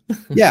 Yeah.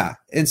 Yeah.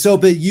 And so,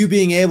 but you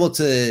being able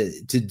to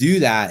do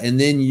that, and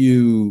then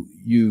you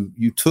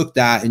took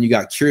that and you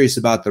got curious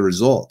about the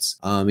results.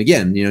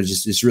 Again,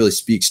 just really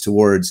speaks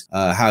towards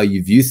how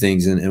you view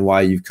things and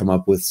why you've come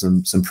up with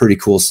some pretty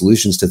cool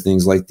solutions to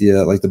things like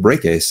the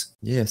Brake Ace.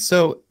 Yeah.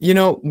 So,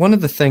 one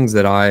of the things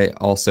that I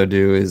also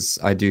do is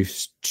I do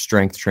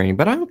strength training,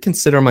 but I don't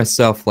consider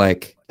myself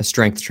like a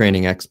strength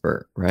training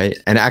expert, right?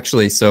 And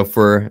actually, so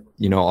for,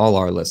 all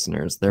our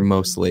listeners,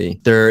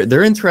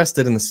 they're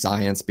interested in the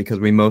science because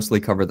we mostly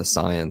cover the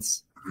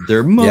science.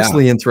 They're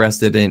mostly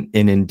interested in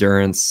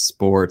endurance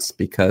sports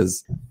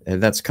because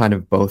that's kind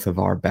of both of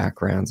our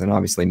backgrounds, and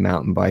obviously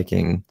mountain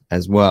biking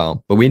as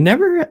well. But we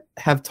never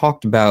have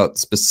talked about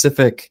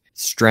specific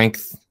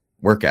strength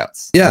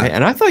workouts. Yeah. Right?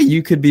 And I thought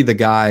you could be the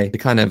guy to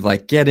kind of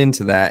like get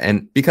into that.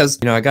 And because,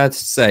 I got to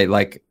say,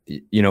 like,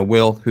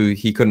 Will, who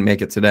he couldn't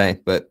make it today,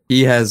 but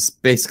he has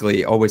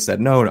basically always said,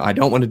 no, I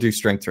don't want to do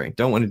strength training.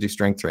 Don't want to do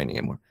strength training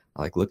anymore.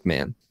 I'm like, look,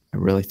 man, I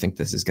really think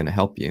this is going to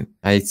help you.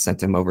 I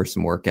sent him over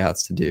some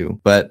workouts to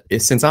do, but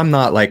since I'm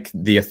not like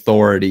the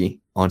authority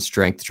on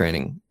strength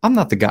training, I'm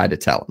not the guy to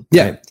tell him.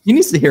 Yeah. Right? He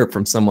needs to hear it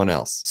from someone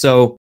else.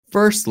 So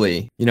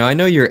firstly, I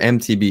know you're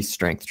MTB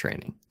strength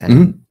training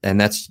and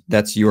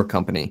that's your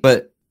company,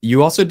 but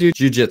you also do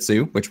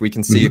jiu-jitsu, which we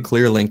can see a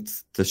clear link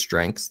to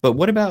strengths. But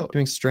what about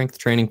doing strength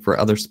training for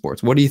other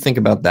sports? What do you think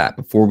about that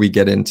before we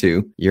get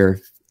into your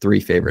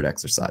 3 favorite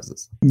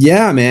exercises?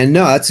 Yeah, man.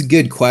 No, that's a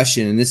good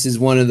question. And this is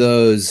one of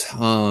those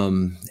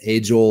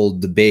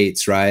age-old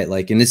debates, right?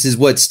 Like, and this is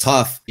what's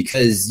tough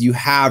because you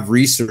have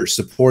research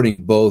supporting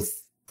both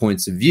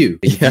points of view.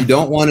 If you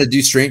don't want to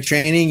do strength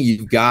training,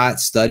 you've got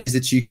studies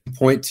that you can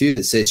point to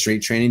that say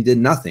strength training did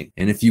nothing.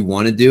 And if you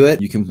want to do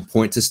it, you can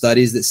point to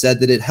studies that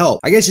said that it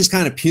helped. I guess just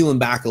kind of peeling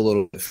back a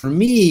little bit. For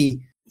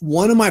me,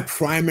 one of my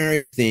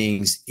primary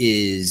things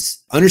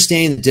is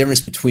understanding the difference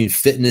between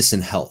fitness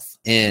and health.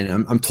 And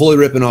I'm totally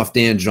ripping off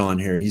Dan John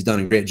here. He's done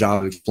a great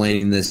job of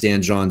explaining this.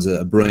 Dan John's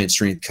a brilliant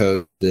strength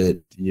coach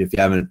that if you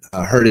haven't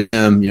heard of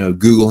him,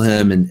 Google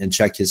him and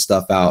check his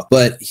stuff out.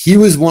 But he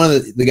was one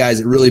of the guys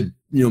that really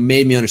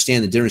made me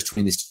understand the difference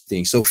between these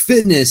things. So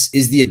fitness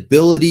is the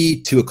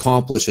ability to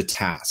accomplish a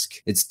task.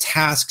 It's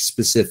task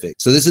specific.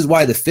 So this is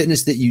why the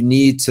fitness that you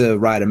need to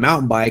ride a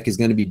mountain bike is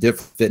going to be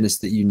different fitness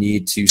that you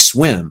need to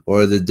swim,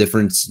 or the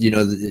difference,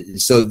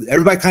 so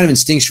everybody kind of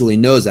instinctually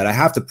knows that I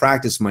have to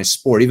practice my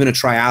sport. Even a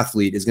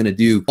triathlete is going to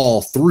do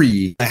all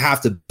 3. I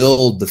have to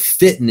build the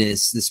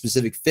fitness, the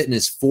specific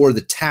fitness for the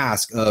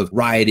task of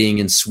riding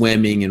and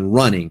swimming and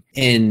running.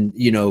 And,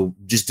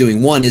 just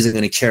doing one isn't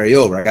going to carry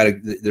over.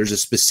 There's a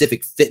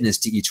specific fitness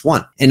to each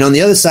one. And on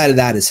the other side of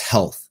that is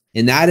health.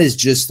 And that is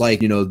just like,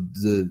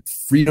 the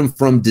freedom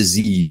from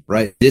disease,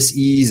 right?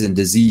 Dis-ease and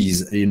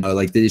disease,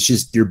 like it's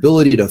just your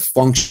ability to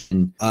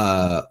function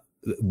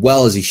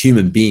well as a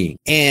human being.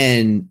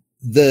 And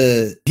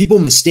the people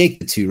mistake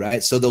the two,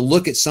 right? So they'll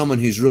look at someone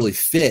who's really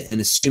fit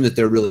and assume that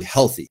they're really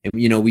healthy. And,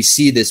 we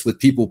see this with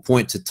people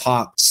point to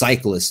top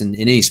cyclists in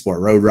any sport,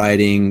 road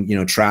riding,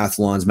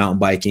 triathlons, mountain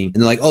biking. And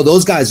they're like, oh,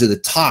 those guys are the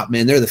top,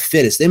 man. They're the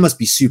fittest. They must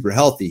be super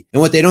healthy.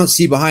 And what they don't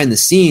see behind the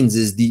scenes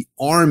is the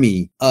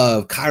army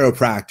of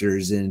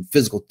chiropractors and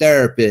physical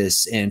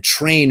therapists and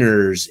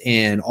trainers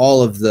and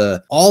all of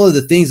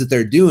the things that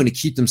they're doing to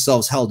keep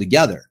themselves held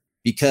together.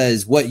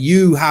 Because what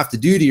you have to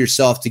do to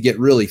yourself to get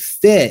really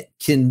fit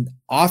can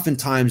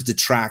oftentimes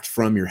detract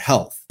from your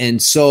health.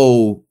 And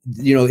so,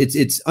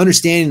 it's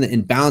understanding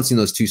and balancing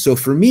those two. So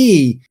for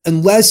me,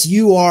 unless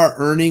you are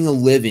earning a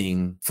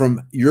living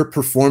from your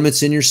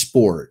performance in your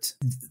sport,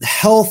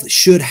 health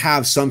should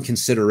have some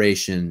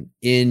consideration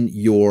in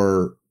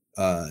your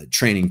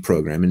training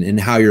program and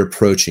how you're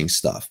approaching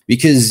stuff.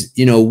 Because,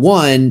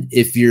 one,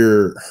 if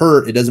you're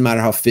hurt, it doesn't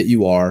matter how fit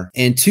you are.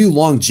 And two,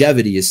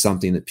 longevity is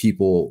something that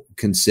people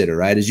consider,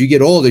 right? As you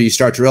get older, you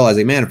start to realize,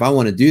 like, man, if I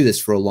want to do this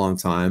for a long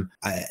time,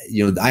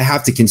 I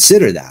have to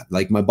consider that.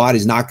 Like, my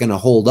body's not going to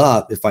hold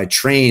up if I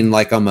train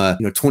like I'm a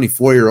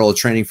 24-year-old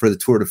training for the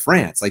Tour de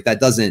France. Like, that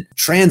doesn't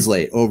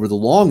translate over the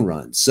long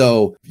run.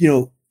 So,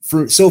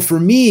 for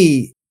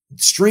me,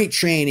 strength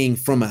training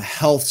from a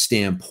health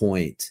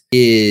standpoint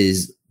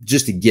is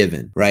just a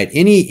given, right?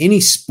 Any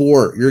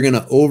sport, you're going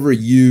to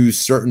overuse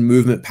certain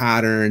movement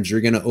patterns.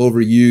 You're going to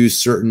overuse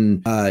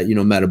certain,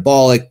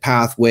 metabolic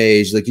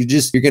pathways. Like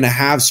you're going to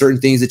have certain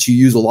things that you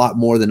use a lot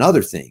more than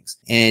other things.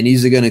 And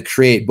these are going to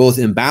create both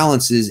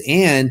imbalances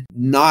and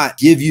not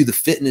give you the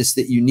fitness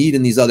that you need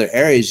in these other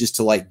areas just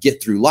to like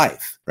get through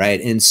life, right?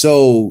 And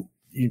so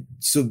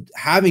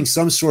having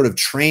some sort of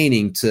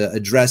training to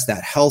address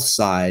that health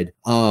side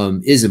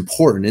is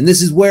important. And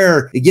this is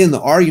where, again, the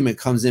argument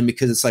comes in,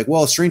 because it's like,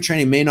 well, strength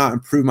training may not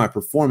improve my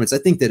performance. I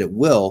think that it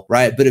will,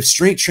 right? But if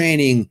strength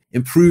training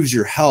improves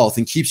your health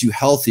and keeps you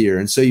healthier,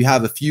 and so you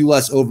have a few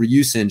less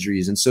overuse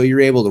injuries, and so you're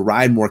able to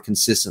ride more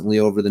consistently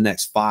over the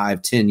next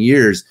 5-10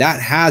 years, that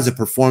has a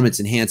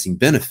performance enhancing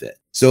benefit.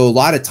 So a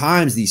lot of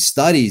times these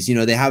studies,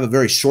 they have a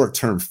very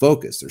short-term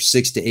focus. They're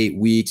 6 to 8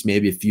 weeks,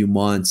 maybe a few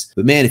months.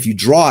 But man, if you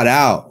draw it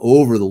out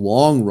over the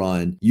long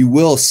run, you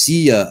will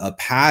see a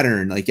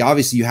pattern. Like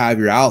obviously you have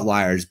your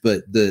outliers,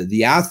 but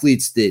the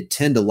athletes that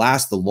tend to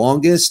last the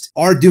longest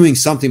are doing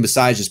something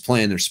besides just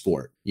playing their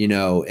sport.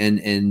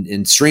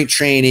 And strength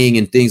training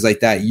and things like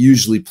that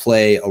usually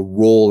play a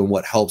role in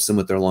what helps them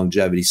with their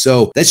longevity.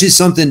 So that's just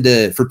something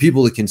for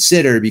people to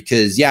consider,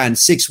 because in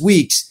 6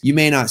 weeks, you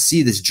may not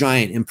see this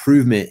giant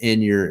improvement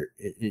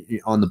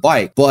on the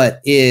bike,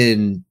 but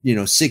in,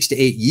 6 to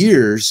 8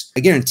 years, I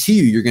guarantee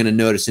you're going to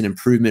notice an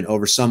improvement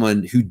over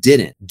someone who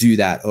didn't do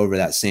that over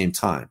that same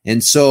time.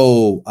 And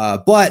so,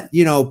 but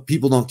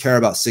people don't care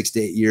about 6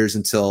 to 8 years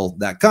until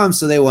that comes.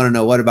 So they want to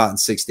know, what about in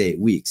 6 to 8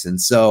 weeks?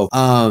 And so,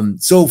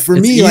 for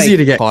me, it's easy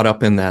to get caught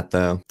up in that,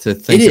 though, to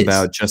think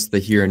about just the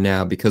here and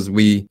now, because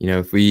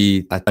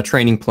if a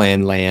training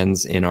plan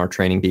lands in our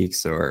Training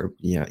Peaks or,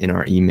 in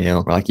our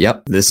email, we're like,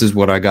 yep, this is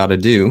what I got to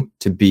do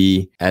to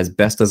be as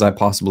best as I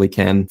possibly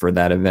can for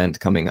that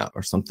event coming up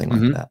or something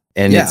like that.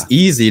 And it's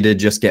easy to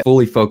just get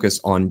fully focused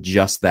on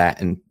just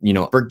that and,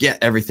 forget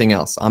everything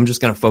else. I'm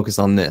just going to focus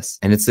on this.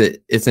 And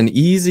it's an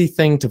easy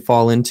thing to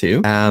fall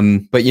into.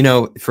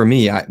 But, for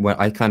me,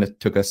 I kind of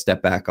took a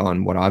step back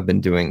on what I've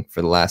been doing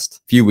for the last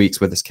few weeks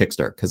with this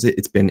Kickstart, because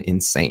it's been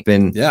insane.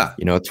 It's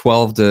been,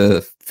 12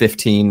 to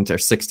 15 to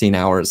 16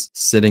 hours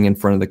sitting in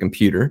front of the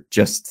computer,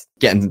 just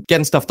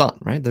getting stuff done,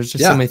 right? There's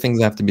just so many things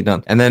that have to be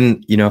done. And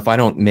then, if I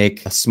don't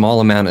make a small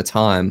amount of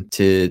time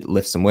to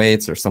lift some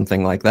weights or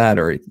something like that,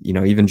 or,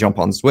 even jump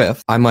on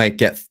Zwift, I might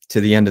get to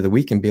the end of the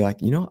week and be like,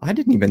 I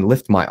didn't even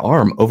lift my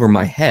arm over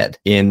my head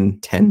in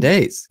 10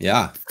 days.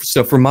 Yeah.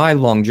 So for my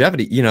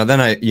longevity,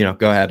 then I,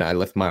 go ahead and I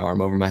lift my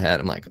arm over my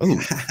head. I'm like,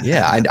 oh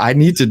yeah, I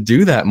need to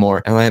do that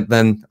more. And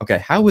then, okay,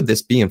 how would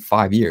this be in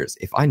 5 years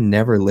if I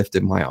never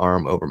lifted my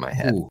arm over my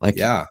head?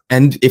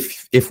 And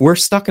if we're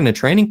stuck in a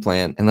training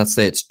plan, and let's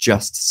say it's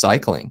just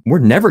cycling, we're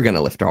never going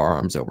to lift our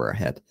arms over our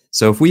head.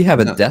 So if we have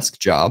a desk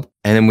job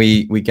and then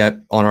we get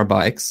on our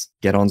bikes,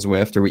 get on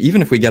Zwift, or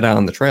even if we get out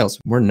on the trails,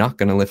 we're not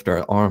going to lift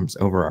our arms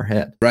over our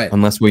head, right?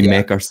 Unless we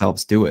make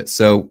ourselves do it.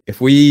 So if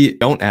we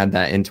don't add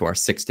that into our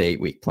 6 to 8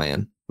 week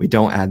plan, we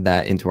don't add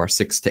that into our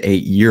 6 to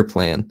 8 year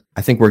plan,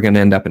 I think we're going to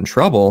end up in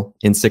trouble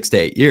in 6 to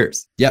 8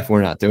 years if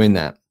we're not doing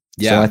that.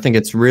 Yeah. So I think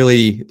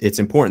it's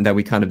important that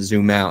we kind of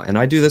zoom out. And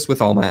I do this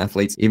with all my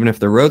athletes, even if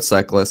they're road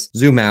cyclists,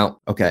 zoom out.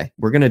 Okay,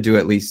 we're going to do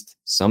at least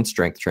some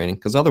strength training,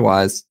 because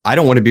otherwise I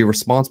don't want to be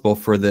responsible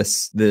for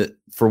the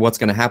for what's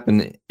going to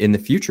happen in the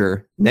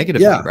future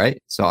negatively,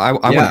 right? So I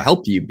want to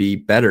help you be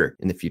better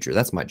in the future.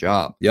 That's my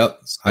job. Yep.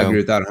 So, I agree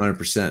with that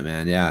 100%,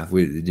 man. Yeah.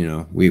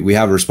 We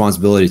have a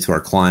responsibility to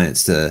our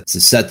clients to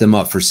set them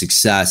up for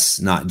success,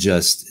 not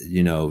just,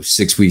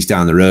 6 weeks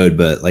down the road,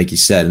 but like you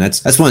said, and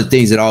that's one of the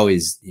things that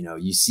always,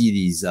 you see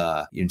these,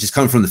 just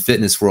coming from the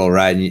fitness world,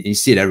 right? And you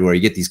see it everywhere.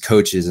 You get these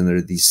coaches and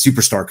they're these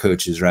superstar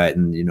coaches, right?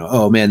 And,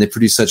 oh man, they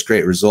produce such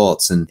great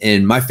results.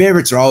 And my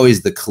favorites are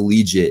always the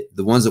collegiate,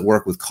 the ones that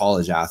work with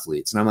college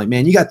athletes. And I'm like,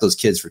 man, you got those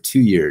kids for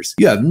 2 years.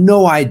 You have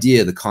no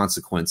idea the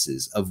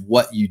consequences of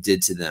what you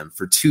did to them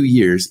for 2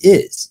 years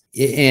is.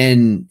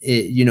 And,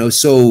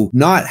 so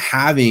not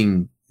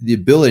having the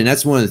ability, and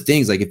that's one of the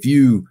things, like if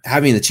you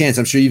having the chance,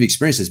 I'm sure you've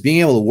experienced this, being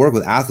able to work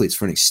with athletes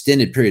for an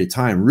extended period of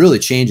time really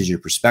changes your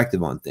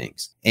perspective on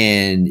things.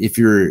 And if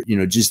you're,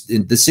 just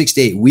in the 6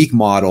 to 8 week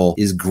model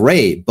is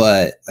great.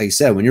 But like I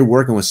said, when you're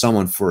working with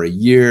someone for a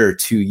year or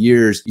 2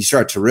 years, you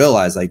start to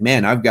realize like,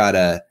 man, I've got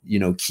to,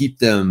 keep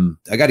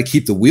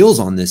the wheels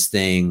on this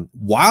thing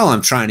while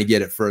I'm trying to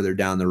get it further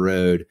down the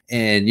road.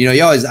 And,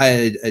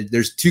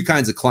 there's two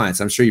kinds of clients.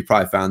 I'm sure you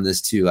probably found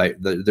this too. Like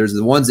there's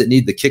the ones that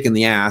need the kick in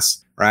the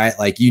ass, right?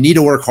 Like you need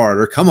to work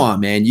harder. Come on,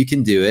 man, you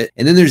can do it.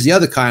 And then there's the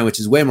other kind, which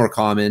is way more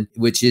common,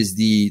 which is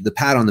the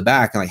pat on the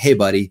back and like, hey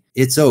buddy,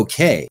 it's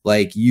okay.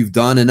 Like you've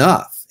done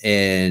enough.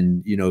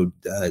 And,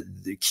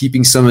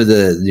 keeping some of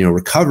the,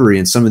 recovery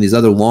and some of these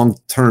other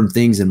long-term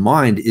things in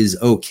mind is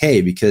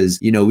okay because,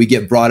 we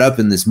get brought up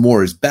in this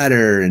more is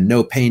better and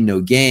no pain,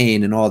 no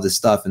gain and all this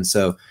stuff. And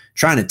so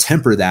trying to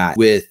temper that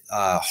with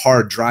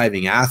hard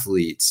driving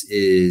athletes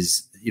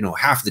is,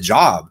 half the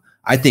job,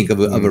 I think, of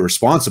a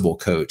responsible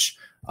coach.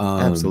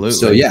 Absolutely.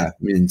 So yeah, I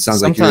mean, it sounds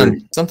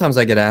sometimes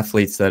I get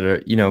athletes that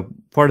are,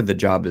 part of the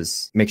job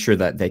is make sure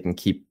that they can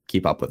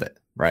keep up with it.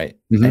 Right.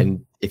 Mm-hmm.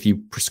 And if you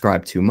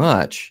prescribe too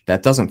much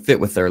that doesn't fit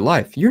with their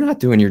life, you're not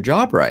doing your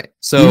job right.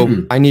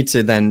 So I need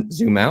to then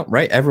zoom out,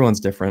 right?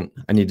 Everyone's different.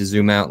 I need to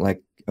zoom out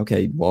like,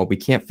 okay, well, we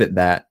can't fit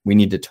that. We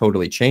need to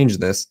totally change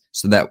this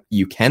so that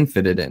you can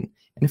fit it in.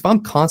 And if I'm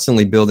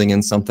constantly building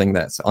in something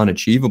that's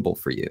unachievable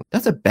for you,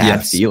 that's a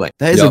bad feeling.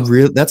 That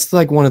is that's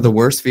like one of the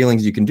worst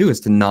feelings you can do is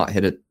to not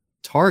hit a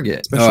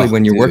target, especially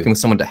when you're working with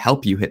someone to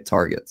help you hit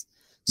targets.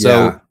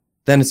 So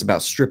then it's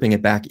about stripping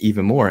it back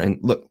even more. And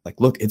look,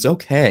 it's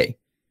okay.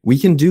 We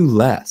can do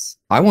less.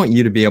 I want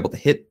you to be able to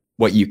hit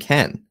what you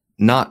can,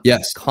 not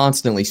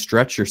constantly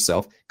stretch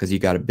yourself because you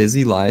got a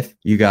busy life.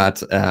 You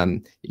got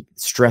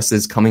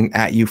stresses coming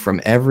at you from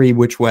every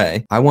which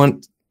way. I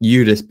want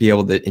you to be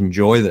able to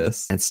enjoy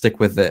this and stick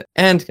with it.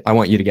 And I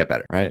want you to get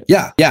better, right?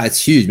 Yeah. Yeah.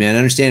 It's huge, man.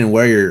 Understanding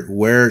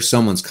where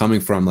someone's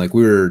coming from. Like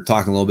we were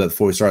talking a little bit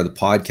before we started the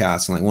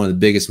podcast. And like one of the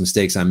biggest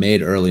mistakes I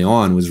made early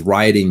on was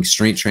writing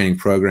strength training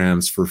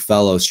programs for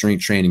fellow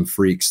strength training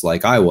freaks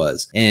like I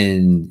was.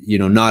 And,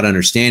 not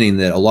understanding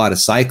that a lot of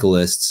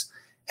cyclists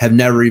have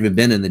never even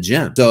been in the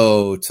gym.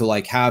 So to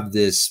like have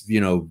this,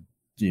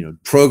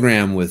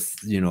 program with,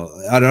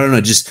 I don't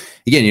know, just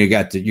again, you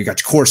got your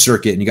core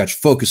circuit and you got your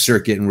focus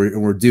circuit and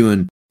we're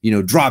doing,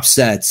 drop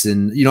sets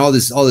and, all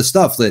this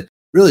stuff that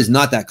really is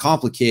not that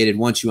complicated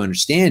once you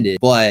understand it,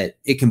 but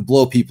it can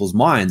blow people's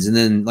minds. And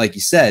then, like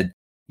you said,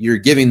 you're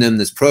giving them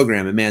this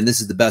program and man,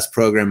 this is the best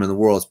program in the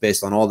world. It's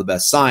based on all the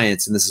best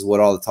science. And this is what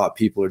all the top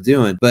people are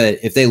doing. But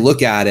if they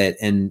look at it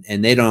and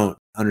they don't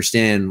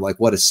understand like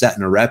what a set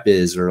and a rep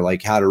is or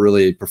like how to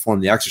really perform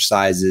the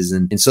exercises.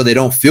 And so they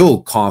don't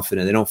feel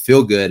confident. They don't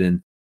feel good.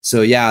 And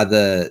so, yeah,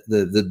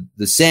 the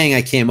saying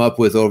I came up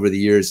with over the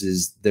years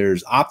is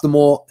there's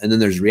optimal and then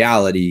there's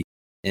reality.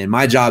 And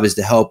my job is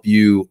to help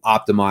you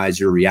optimize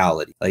your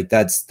reality. Like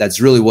that's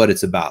really what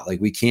it's about.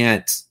 Like we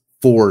can't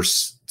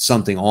force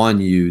something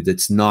on you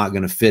that's not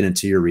going to fit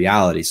into your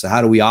reality. So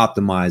how do we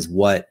optimize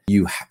what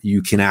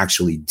you can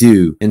actually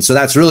do? And so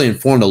that's really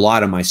informed a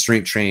lot of my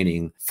strength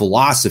training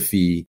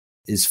philosophy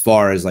as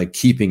far as like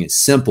keeping it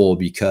simple,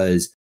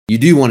 because you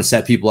do want to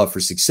set people up for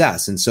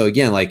success. And so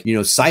again, like,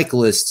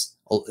 cyclists,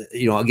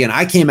 again,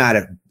 I came at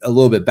it a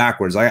little bit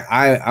backwards.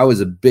 I was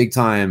a big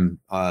time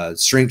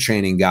strength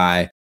training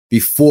guy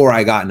before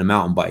I got into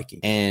mountain biking.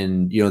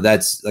 And,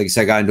 that's, like I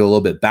said, I got into a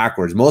little bit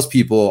backwards. Most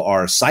people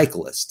are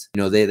cyclists.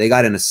 They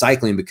got into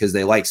cycling because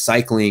they like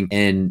cycling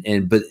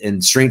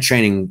and strength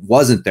training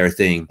wasn't their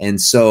thing.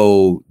 And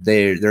so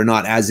they're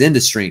not as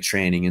into strength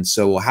training. And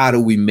so how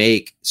do we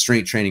make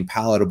strength training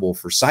palatable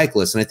for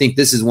cyclists? And I think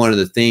this is one of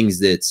the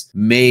things that's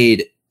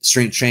made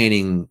strength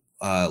training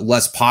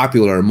less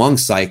popular among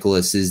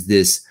cyclists is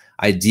this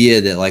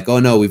idea that like, oh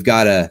no, we've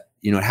got to,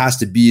 it has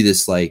to be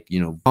this like,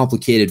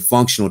 complicated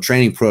functional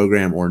training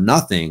program or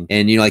nothing.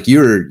 And, like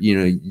you're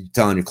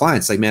telling your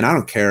clients like, man, I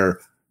don't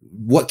care.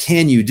 What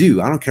can you do?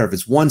 I don't care if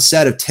it's one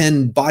set of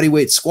 10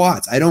 bodyweight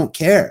squats. I don't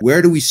care.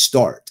 Where do we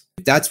start?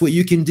 If that's what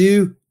you can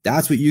do,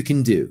 that's what you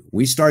can do.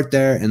 We start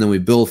there and then we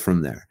build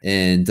from there.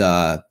 And,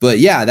 but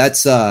yeah,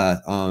 that's,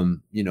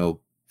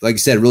 like I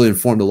said, really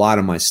informed a lot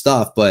of my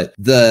stuff, but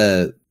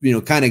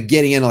kind of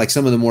getting into like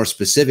some of the more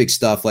specific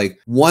stuff, like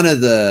one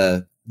of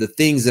the the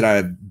things that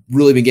I've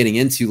really been getting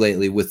into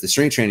lately with the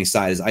strength training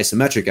side is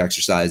isometric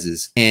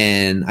exercises.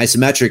 And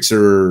isometrics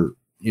are,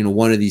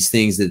 one of these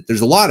things that there's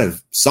a lot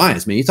of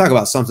science. Man, you talk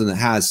about something that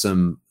has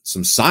some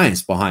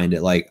science behind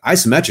it. Like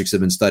isometrics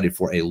have been studied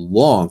for a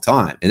long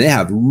time, and they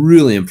have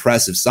really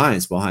impressive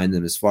science behind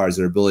them as far as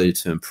their ability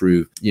to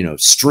improve,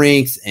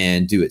 strength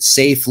and do it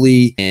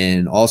safely,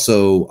 and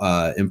also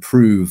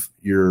improve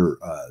your,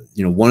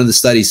 one of the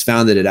studies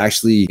found that it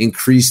actually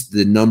increased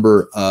the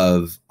number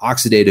of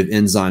oxidative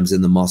enzymes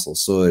in the muscle.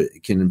 So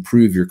it can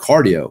improve your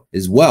cardio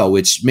as well,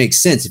 which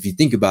makes sense. If you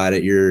think about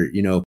it,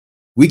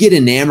 we get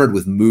enamored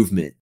with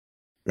movement,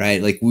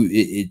 right? Like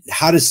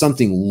how does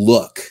something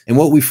look? And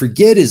what we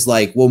forget is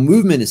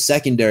movement is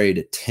secondary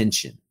to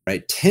tension,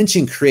 right?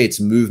 Tension creates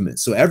movement.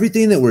 So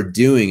everything that we're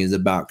doing is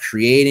about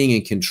creating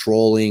and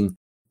controlling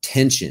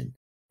tension.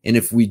 And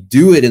if we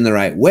do it in the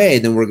right way,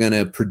 then we're going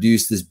to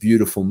produce this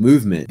beautiful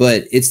movement.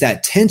 But it's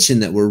that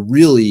tension that we're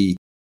really,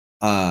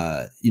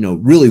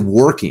 really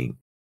working.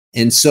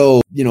 And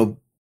so,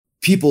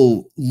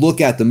 people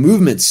look at the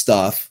movement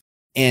stuff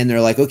and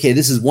they're like, okay,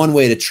 this is one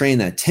way to train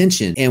that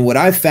tension. And what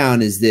I've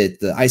found is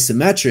that the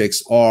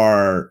isometrics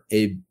are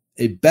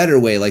a better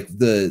way. Like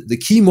the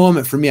key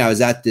moment for me, I was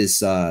at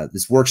this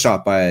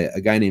workshop by a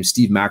guy named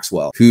Steve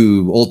Maxwell,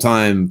 who old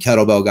time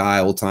kettlebell guy,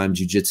 old time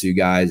jujitsu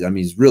guys. I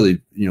mean, he's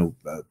really,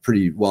 a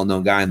pretty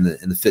well-known guy in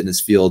the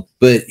fitness field,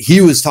 but he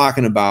was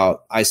talking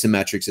about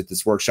isometrics at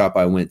this workshop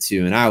I went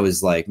to. And I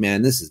was like,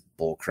 man, this is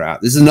bull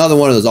crap. This is another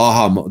one of those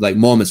aha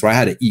moments where I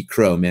had to eat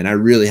crow, man. I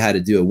really had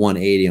to do a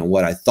 180 on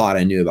what I thought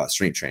I knew about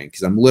strength training.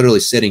 Cause I'm literally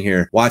sitting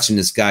here watching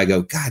this guy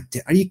go, God,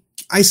 are you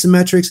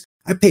isometrics?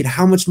 I paid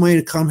how much money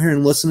to come here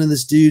and listen to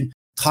this dude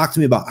talk to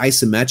me about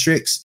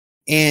isometrics.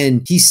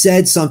 And he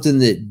said something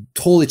that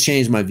totally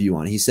changed my view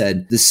on it. He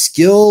said, the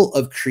skill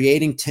of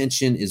creating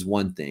tension is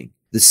one thing.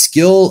 The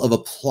skill of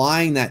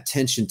applying that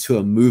tension to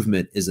a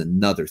movement is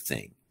another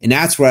thing. And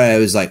that's where I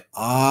was like,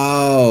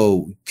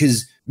 oh,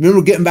 because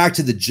remember getting back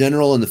to the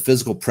general and the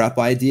physical prep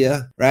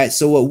idea, right?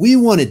 So what we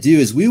want to do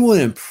is we want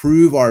to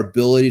improve our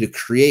ability to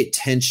create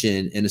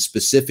tension in a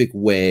specific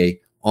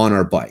way on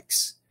our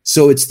bikes.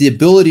 So it's the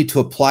ability to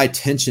apply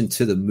tension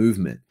to the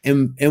movement.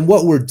 And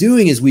what we're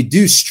doing is we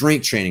do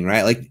strength training,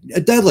 right? Like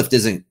a deadlift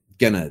isn't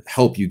going to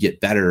help you get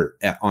better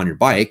on your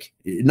bike,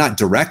 not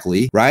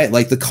directly, right?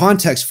 Like the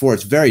context for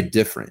it's very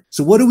different.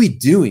 So what are we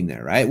doing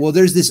there, right? Well,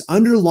 there's this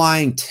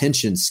underlying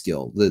tension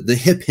skill, the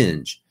hip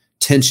hinge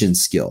tension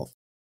skill.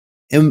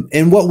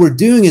 And what we're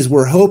doing is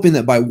we're hoping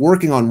that by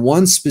working on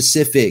one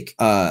specific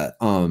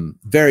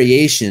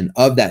variation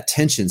of that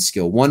tension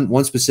skill,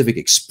 one specific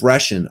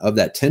expression of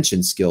that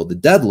tension skill, the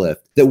deadlift,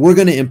 that we're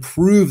going to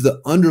improve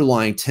the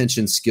underlying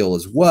tension skill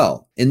as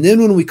well. And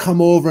then when we come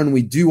over and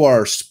we do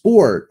our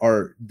sport,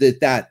 or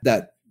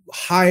that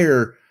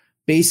higher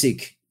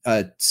basic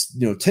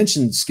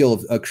tension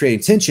skill of creating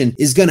tension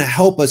is going to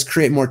help us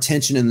create more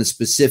tension in the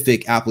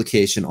specific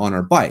application on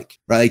our bike,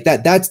 right?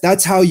 Like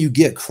that's how you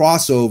get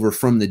crossover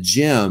from the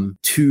gym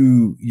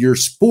to your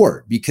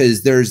sport,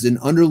 because there's an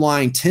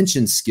underlying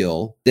tension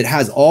skill that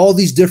has all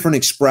these different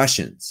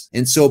expressions.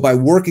 And so by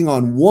working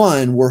on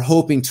one, we're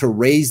hoping to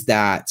raise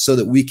that so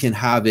that we can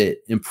have it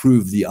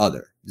improve the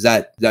other. Does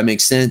that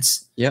make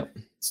sense? Yep.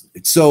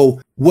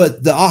 So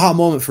what the aha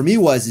moment for me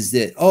is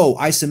that,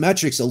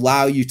 isometrics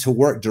allow you to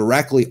work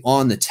directly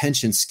on the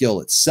tension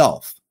skill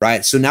itself,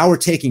 right? So now we're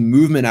taking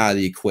movement out of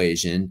the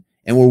equation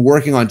and we're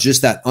working on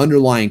just that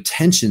underlying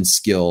tension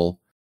skill.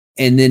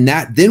 And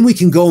then we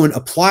can go and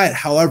apply it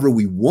however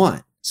we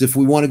want. So if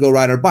we want to go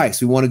ride our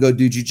bikes, we want to go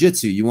do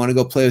jujitsu, you want to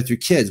go play with your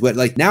kids, but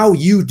like now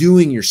you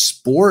doing your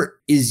sport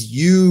is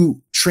you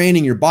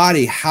training your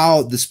body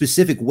how the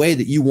specific way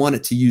that you want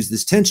it to use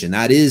this tension.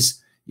 That is,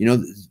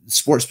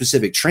 sport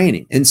specific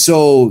training. And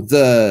so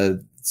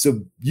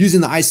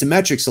using the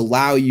isometrics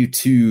allow you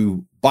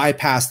to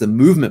bypass the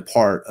movement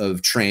part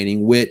of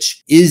training,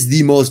 which is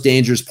the most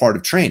dangerous part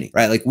of training,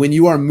 right? Like when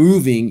you are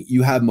moving,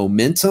 you have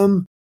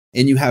momentum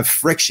and you have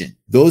friction.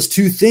 Those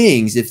two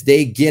things, if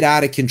they get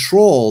out of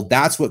control,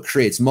 that's what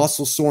creates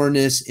muscle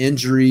soreness,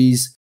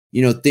 injuries,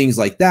 things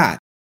like that.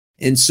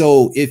 And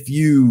so if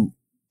you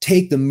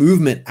take the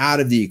movement out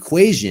of the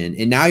equation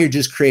and now you're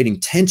just creating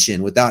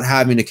tension without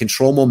having to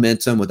control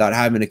momentum, without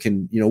having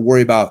to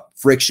worry about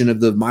friction of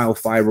the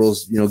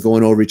myofibrils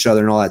going over each other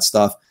and all that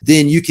stuff,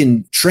 then you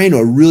can train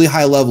a really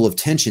high level of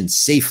tension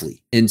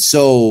safely. And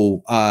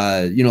so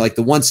like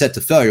the one set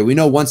to failure, we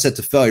know one set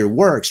to failure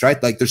works,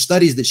 right? Like there's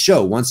studies that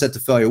show one set to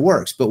failure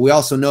works, but we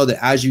also know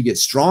that as you get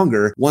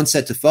stronger, one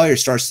set to failure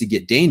starts to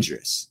get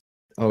dangerous,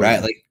 right?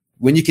 Yeah. Like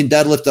when you can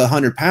deadlift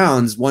 100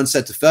 pounds, one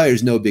set to failure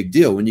is no big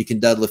deal. When you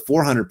can deadlift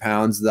 400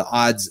 pounds, the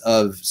odds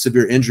of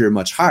severe injury are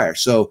much higher.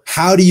 So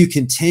how do you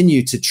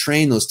continue to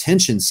train those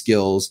tension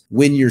skills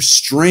when your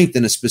strength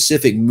in a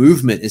specific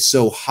movement is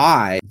so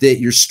high that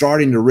you're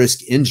starting to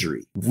risk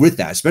injury with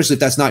that, especially if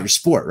that's not your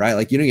sport, right?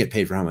 Like you don't get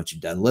paid for how much you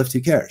deadlift.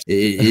 Who cares?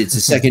 It's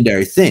a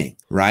secondary thing,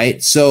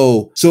 right?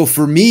 So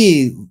for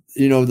me,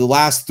 the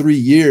last 3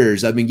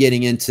 years, I've been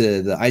getting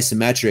into the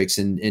isometrics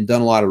and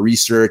done a lot of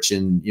research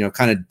and,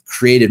 kind of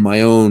created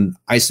my own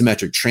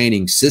isometric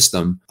training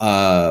system,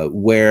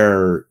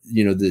 where,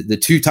 the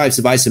two types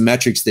of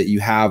isometrics that you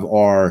have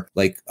are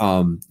like,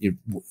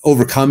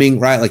 overcoming,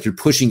 right? Like you're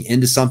pushing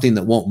into something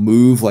that won't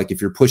move. Like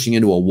if you're pushing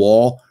into a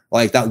wall,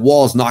 like that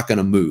wall is not going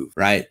to move,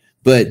 right?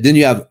 But then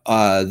you have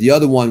the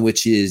other one,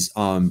 which is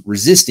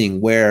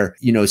resisting, where,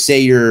 say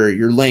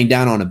you're laying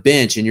down on a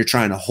bench and you're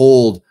trying to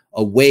hold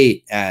a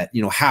weight at,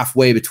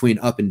 halfway between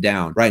up and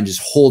down, right? And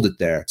just hold it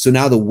there. So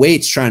now the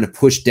weight's trying to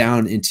push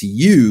down into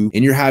you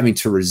and you're having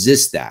to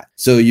resist that.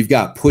 So you've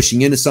got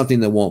pushing into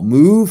something that won't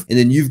move, and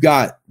then you've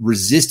got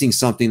resisting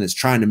something that's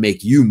trying to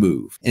make you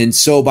move. And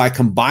so by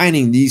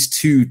combining these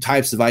two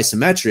types of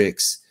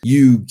isometrics,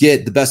 you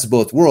get the best of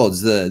both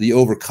worlds. The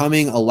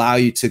overcoming allow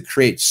you to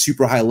create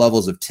super high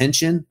levels of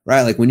tension,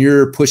 right? Like when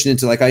you're pushing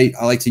into, like I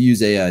like to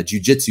use a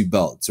jujitsu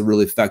belt. It's a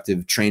really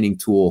effective training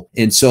tool.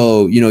 And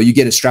so, you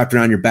get it strapped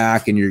around your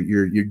back and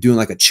you're doing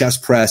like a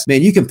chest press.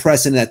 Man, you can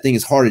press into that thing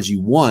as hard as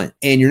you want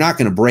and you're not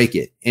going to break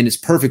it. And it's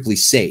perfectly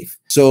safe.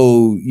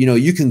 So,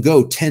 you can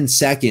go 10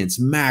 seconds,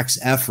 max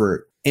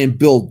effort, and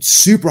build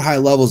super high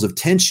levels of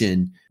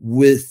tension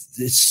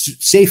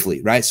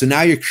safely, right? So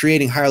now you're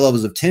creating higher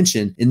levels of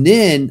tension. And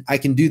then I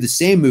can do the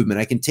same movement.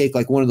 I can take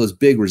like one of those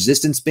big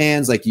resistance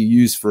bands like you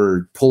use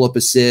for pull-up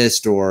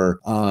assist or,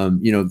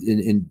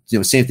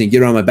 same thing,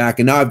 get around my back.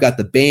 And now I've got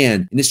the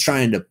band and it's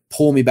trying to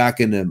pull me back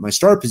into my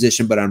start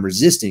position, but I'm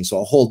resisting. So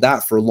I'll hold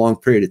that for a long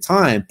period of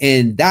time.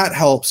 And that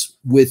helps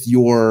with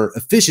your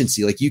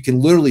efficiency. Like you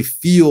can literally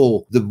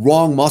feel the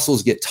wrong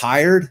muscles get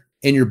tired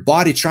and your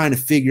body trying to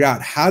figure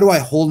out, how do I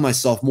hold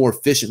myself more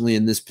efficiently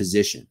in this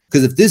position?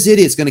 Because if this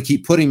idiot's going to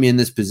keep putting me in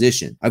this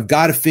position, I've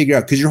got to figure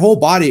out, because your whole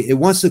body, it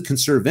wants to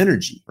conserve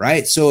energy,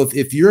 right? So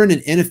if you're in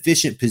an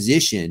inefficient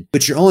position,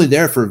 but you're only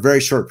there for a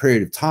very short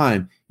period of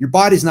time, your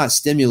body's not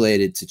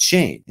stimulated to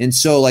change. And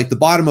so like the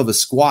bottom of a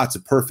squat's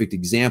a perfect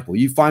example.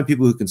 You find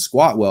people who can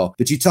squat well,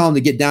 but you tell them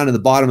to get down to the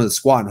bottom of the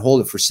squat and hold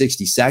it for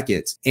 60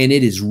 seconds. And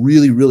it is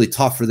really, really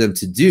tough for them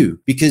to do,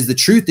 because the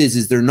truth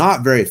is they're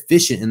not very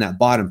efficient in that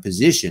bottom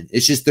position.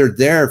 It's just they're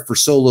there for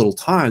so little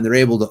time, they're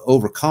able to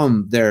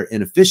overcome their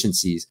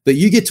inefficiencies. But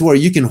you get to where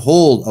you can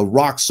hold a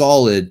rock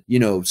solid,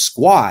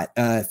 squat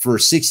for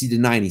 60 to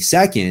 90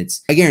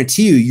 seconds. I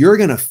guarantee you're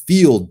going to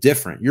feel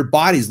different. Your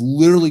body's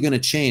literally going to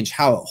change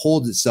how it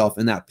holds itself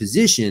in that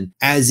position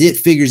as it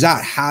figures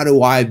out, how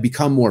do I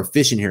become more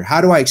efficient here?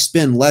 How do I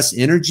expend less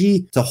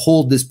energy to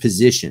hold this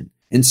position?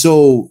 And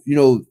so,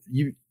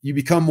 you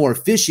become more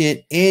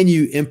efficient and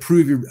you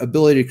improve your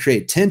ability to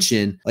create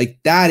tension. Like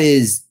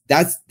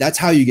that's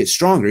how you get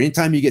stronger.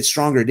 Anytime you get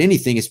stronger at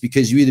anything, it's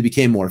because you either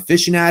became more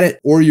efficient at it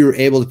or you're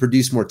able to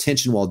produce more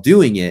tension while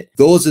doing it.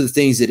 Those are the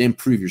things that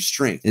improve your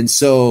strength. And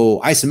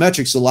so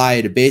isometrics allow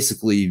you to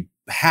basically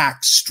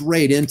hack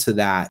straight into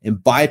that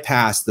and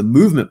bypass the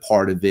movement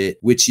part of it,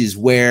 which is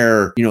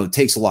where, it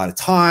takes a lot of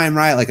time,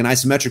 right? Like an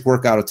isometric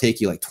workout will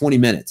take you like 20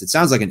 minutes. It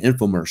sounds like an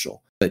infomercial.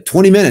 But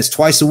 20 minutes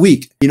twice a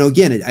week,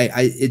 again,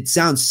 it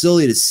sounds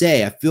silly to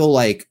say. I feel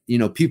like,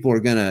 people are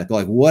going to go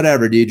like,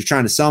 whatever, dude, you're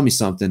trying to sell me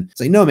something.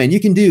 It's like, no, man,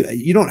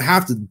 you don't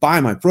have to buy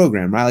my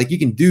program, right? Like you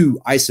can do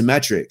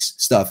isometrics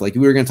stuff. Like we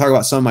were going to talk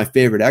about some of my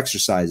favorite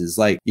exercises.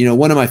 Like,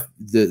 one of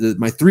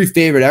my 3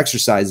 favorite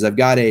exercises, I've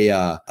got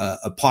a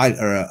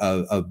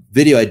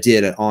video I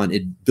did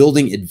on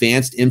building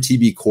advanced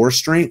MTB core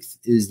strength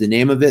is the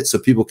name of it. So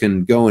people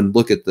can go and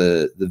look at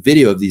the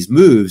video of these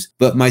moves.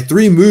 But my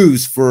 3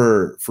 moves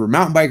for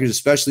mountain bikers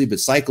especially, but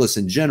cyclists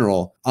in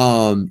general,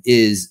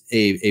 is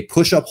a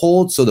push-up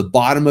hold. So the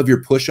bottom of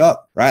your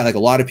push-up, right? Like a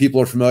lot of people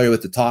are familiar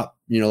with the top,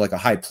 like a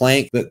high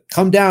plank, but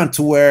come down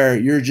to where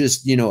you're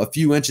just, a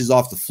few inches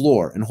off the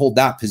floor and hold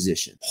that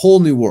position.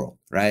 Whole new world,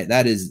 right?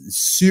 That is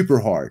super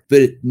hard,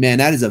 but man,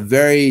 that is a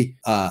very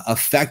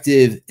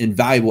effective and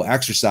valuable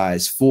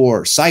exercise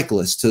for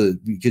cyclists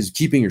because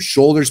keeping your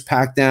shoulders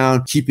packed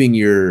down, keeping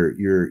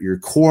your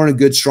core in a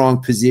good,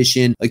 strong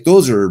position, like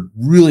those are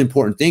really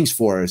important things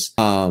for us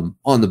on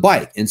the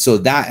bike. And so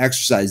that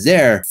exercise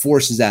there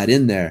forces that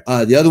in there.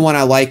 The other one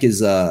I like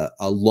is a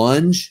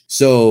lunge.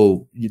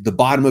 So the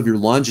bottom of your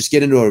lunge, just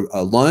get into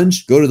a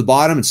lunge, go to the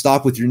bottom and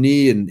stop with your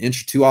knee an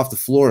inch or 2 off the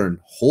floor and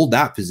hold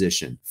that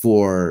position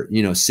for,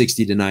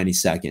 60 to 90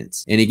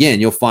 seconds. And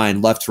again, you'll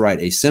find left to right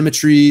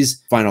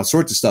asymmetries, find all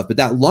sorts of stuff, but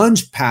that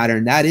lunge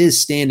pattern, that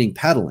is standing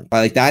pedaling,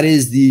 right? Like that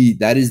is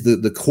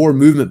the core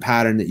movement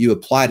pattern that you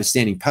apply to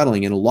standing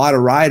pedaling. And a lot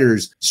of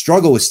riders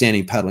struggle with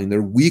standing pedaling.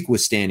 They're weak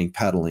with standing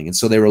pedaling. And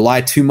so they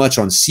rely too much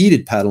on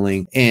seated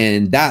pedaling,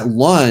 and that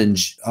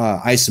lunge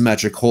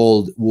isometric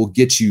hold will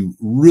get you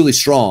really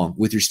strong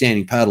with your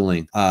standing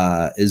pedaling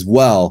as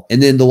well.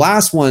 And then the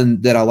last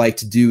one that I like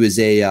to do is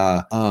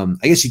I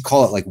guess you'd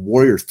call it like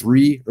Warrior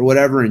 3 or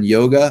whatever in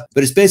yoga,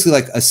 but it's basically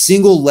like a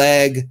single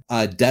leg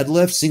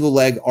deadlift, single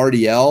leg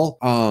RDL.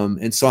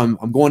 And so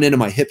I'm going into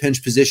my hip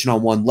hinge position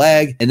on one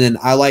leg. And then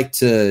I like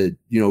to,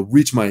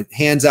 reach my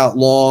hands out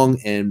long,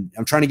 and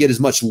I'm trying to get as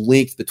much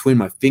length between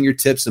my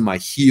fingertips and my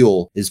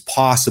heel as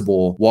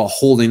possible while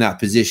holding that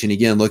position,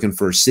 again, looking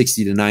for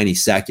 60 to 90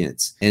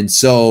 seconds. And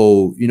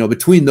so,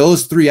 between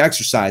those three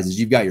exercises,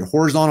 you've got your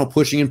horizontal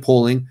pushing and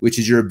pulling, which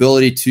is your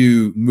ability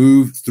to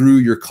move through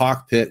your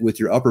cockpit with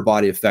your upper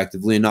body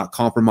effectively and not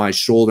compromise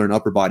shoulder and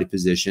upper body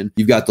position.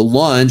 You've got the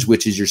lunge,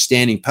 which is your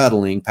standing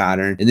pedaling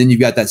pattern. And then you've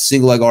got that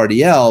single leg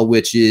RDL,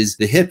 which is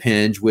the hip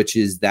hinge, which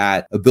is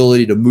that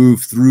ability to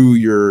move through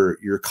your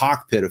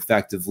cockpit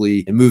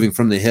effectively and moving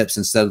from the hips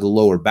instead of the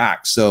lower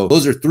back. So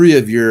those are three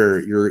of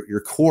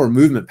your core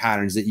movement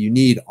patterns that you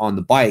need on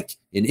the bike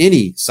in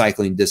any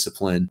cycling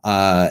discipline.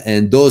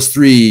 And those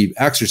three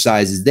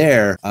exercises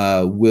there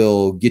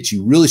will get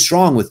you really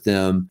strong with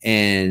them,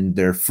 and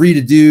they're free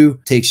to do.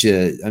 Takes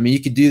you,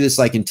 you could do this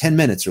like in 10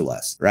 minutes or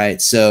less,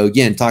 right? So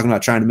again, talking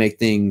about trying to make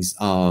things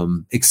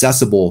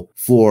accessible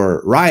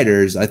for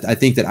riders, I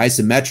think that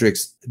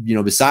isometrics,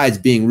 besides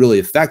being really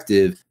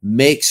effective,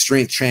 makes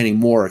strength training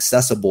more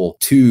accessible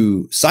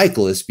to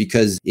cyclists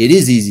because it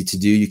is easy to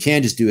do. You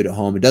can just do it at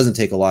home. It doesn't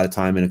take a lot of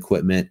time and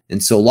equipment.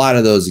 And so a lot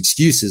of those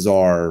excuses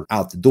are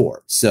out the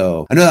door.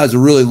 So I know that was a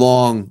really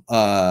long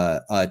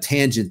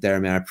tangent there,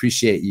 man. I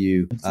appreciate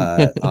you,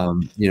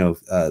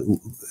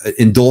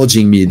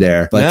 indulging me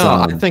there. But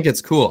no, I think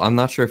it's cool. I'm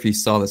not sure if you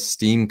saw the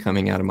steam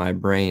coming out of my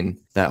brain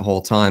that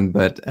whole time,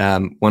 but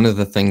one of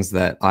the things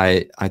that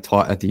I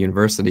taught at the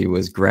university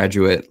was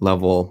graduate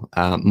level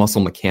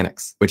muscle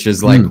mechanics, which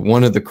is like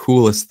one of the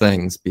coolest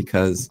things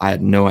because I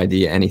had no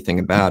idea anything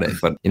about it.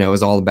 But it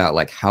was all about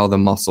like how the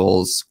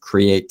muscles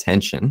create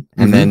tension.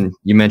 And then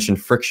you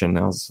mentioned friction.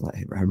 I was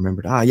like, I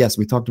remembered, yes,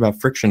 we talked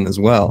about friction as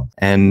well.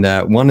 And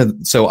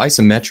so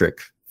isometric,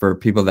 for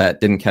people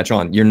that didn't catch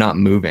on, you're not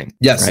moving.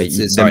 Yes,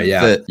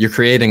 right? You're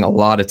creating a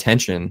lot of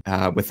tension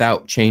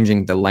without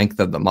changing the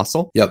length of the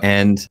muscle. Yep.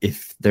 And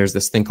if there's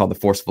this thing called the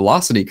force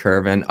velocity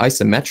curve, and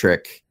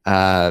isometric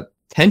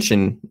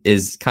tension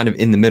is kind of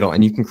in the middle,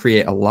 and you can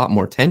create a lot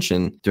more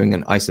tension doing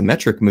an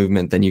isometric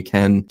movement than you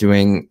can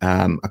doing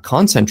a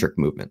concentric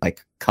movement,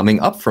 like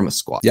coming up from a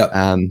squat. Yep.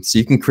 So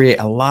you can create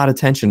a lot of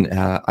tension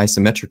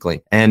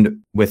isometrically. And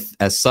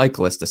as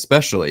cyclists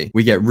especially,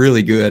 we get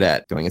really good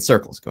at going in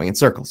circles,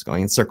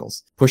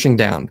 pushing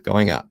down,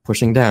 going up,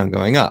 pushing down,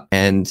 going up.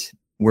 And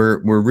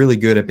we're really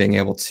good at being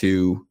able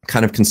to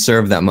kind of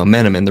conserve that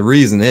momentum. And the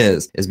reason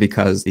is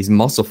because these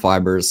muscle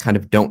fibers kind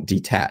of don't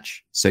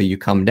detach. So you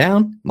come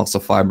down, muscle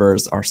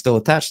fibers are still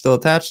attached,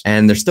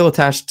 and they're still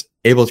attached,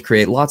 able to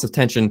create lots of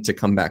tension to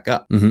come back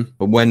up.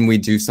 But when we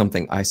do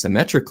something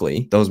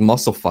isometrically, those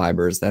muscle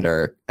fibers that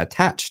are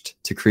attached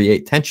to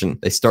create tension,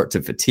 they start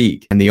to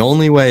fatigue. And the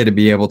only way to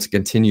be able to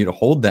continue to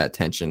hold that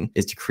tension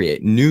is to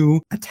create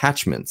new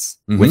attachments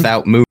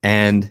without moving.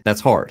 And that's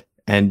hard.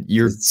 And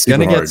you're going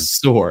to get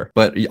sore,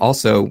 but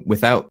also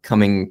without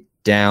coming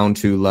down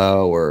too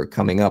low or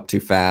coming up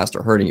too fast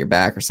or hurting your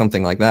back or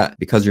something like that,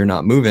 because you're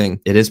not moving,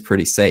 it is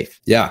pretty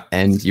safe. Yeah.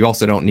 And you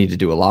also don't need to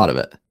do a lot of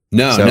it.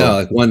 No,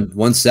 like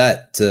one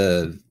set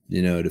to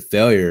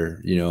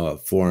failure,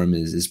 for him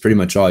is pretty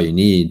much all you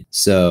need.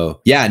 So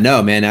yeah,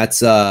 no, man,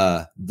 that's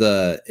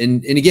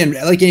and again,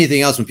 like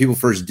anything else, when people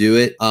first do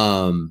it,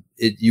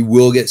 you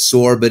will get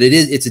sore, but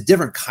it's a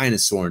different kind of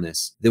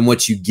soreness than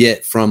what you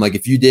get from, like,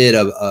 if you did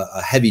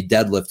a heavy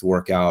deadlift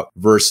workout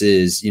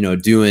versus,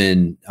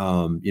 doing,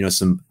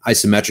 some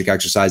isometric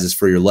exercises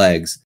for your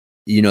legs.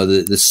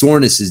 The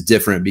soreness is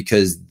different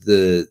because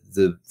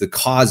the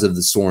cause of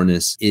the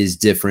soreness is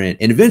different,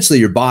 and eventually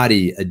your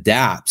body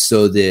adapts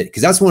so that,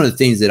 because that's one of the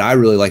things that I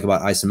really like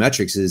about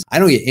isometrics is I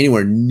don't get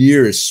anywhere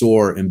near as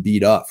sore and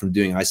beat up from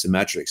doing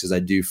isometrics as I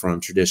do from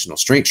traditional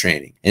strength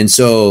training. And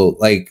so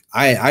like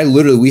I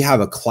literally, we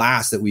have a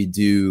class that we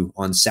do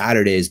on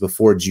Saturdays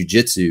before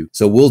jiu-jitsu.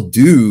 So we'll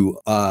do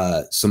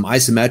some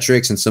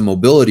isometrics and some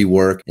mobility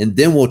work, and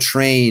then we'll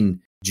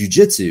train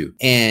jiu-jitsu.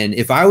 And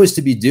if I was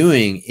to be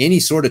doing any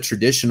sort of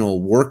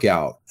traditional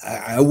workout,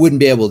 I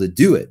wouldn't be able to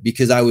do it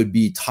because I would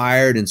be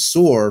tired and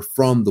sore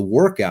from the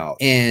workout.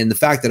 And the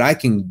fact that I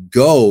can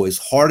go as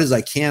hard as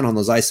I can on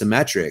those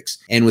isometrics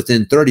and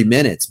within 30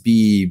 minutes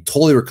be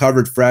totally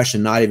recovered, fresh,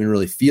 and not even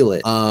really feel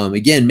it,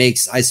 again,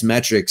 makes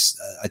isometrics,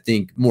 I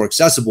think, more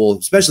accessible,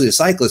 especially to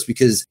cyclists,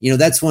 because,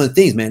 that's one of the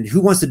things, man,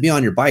 who wants to be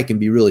on your bike and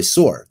be really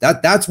sore?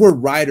 That's where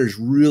riders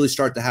really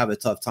start to have a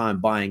tough time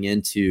buying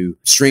into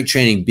strength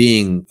training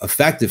being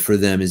effective for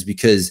them, is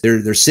because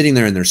they're sitting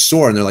there and they're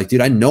sore and they're like,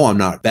 dude, I know I'm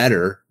not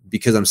better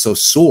because I'm so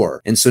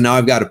sore. And so now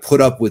I've got to put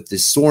up with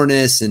this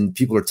soreness, and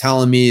people are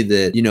telling me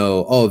that,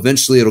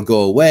 eventually it'll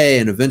go away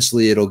and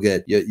eventually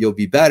you'll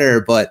be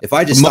better. But if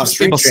I just most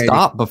people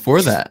stop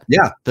before that.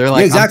 Yeah. They're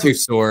like, exactly. I'm too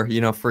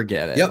sore,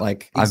 forget it. Yep,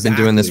 like I've been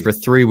doing this for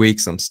 3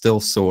 weeks. I'm still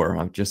sore.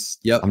 I'm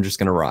just going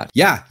to ride.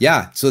 Yeah.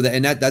 Yeah. So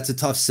that's a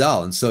tough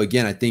sell. And so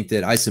again, I think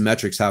that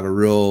isometrics have a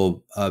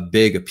real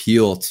big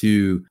appeal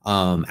to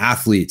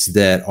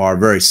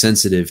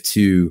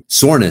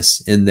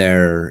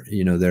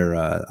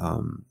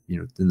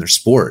in their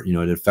sport.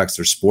 It affects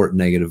their sport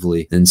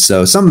negatively. And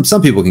so some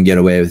people can get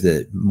away with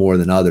it more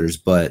than others.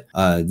 But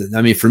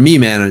for me,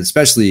 man,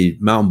 especially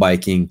mountain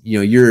biking,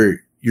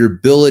 your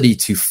ability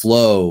to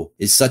flow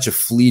is such a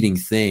fleeting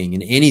thing,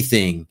 and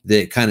anything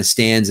that kind of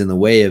stands in the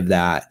way of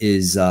that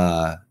is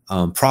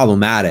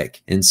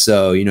problematic. And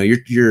so,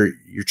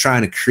 you're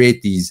trying to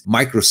create these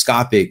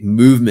microscopic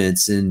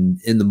movements in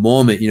the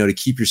moment, to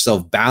keep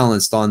yourself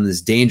balanced on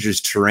this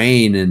dangerous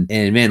terrain. And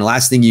man, the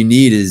last thing you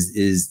need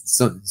is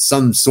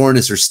some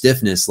soreness or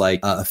stiffness,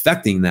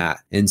 affecting that.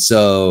 And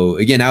so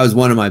again, that was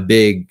one of my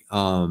big,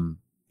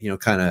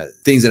 kind of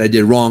things that I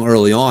did wrong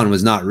early on,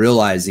 was not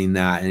realizing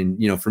that.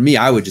 And, for me,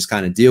 I would just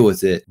kind of deal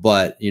with it.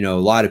 But, a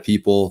lot of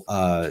people,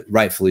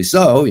 rightfully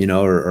so,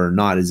 are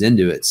not as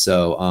into it.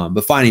 So,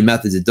 but finding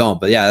methods that don't.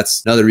 But yeah,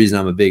 that's another reason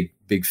I'm a big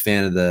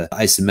fan of the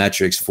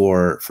isometrics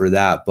for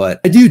that. But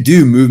I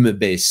do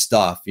movement-based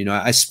stuff.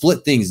 I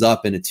split things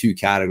up into two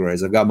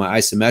categories. I've got my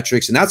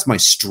isometrics, and that's my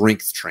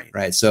strength train,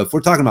 right? So if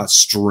we're talking about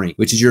strength,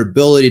 which is your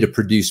ability to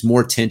produce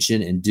more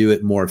tension and do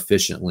it more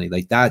efficiently,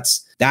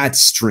 that's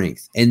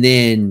strength. And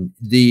then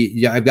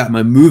I've got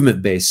my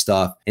movement-based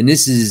stuff, and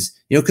this is,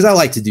 because I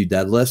like to do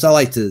deadlifts, I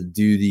like to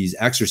do these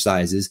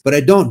exercises, but I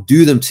don't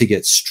do them to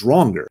get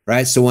stronger,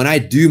 right? So when I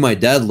do my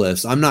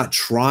deadlifts, I'm not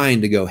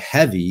trying to go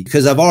heavy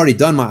because I've already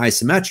done my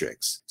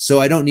isometrics. So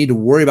I don't need to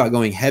worry about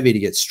going heavy to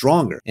get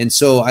stronger. And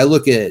so I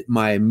look at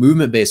my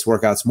movement-based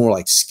workouts more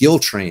like skill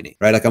training,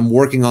 right? Like I'm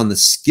working on the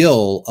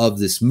skill of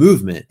this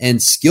movement,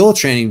 and skill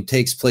training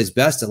takes place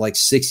best at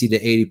 60 to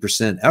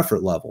 80%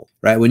 effort level,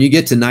 right? When you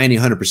get to 90,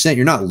 100%,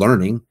 you're not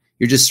learning.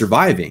 You're just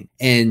surviving.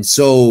 And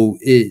so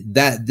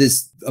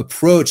this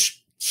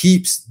approach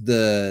keeps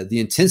the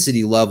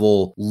intensity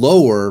level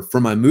lower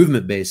for my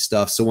movement-based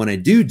stuff. So when I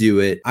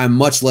do it, I'm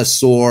much less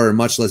sore and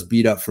much less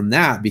beat up from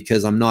that,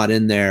 because I'm not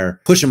in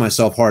there pushing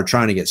myself hard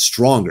trying to get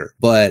stronger.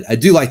 But I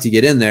do like to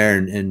get in there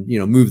and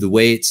move the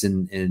weights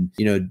and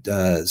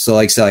so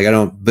like I said, I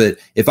don't, but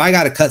if I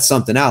got to cut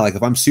something out,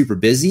 if I'm super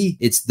busy,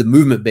 it's the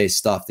movement-based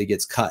stuff that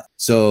gets cut.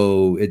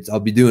 So I'll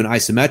be doing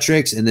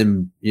isometrics, and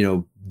then,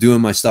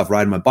 doing my stuff,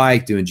 riding my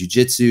bike, doing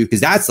jujitsu,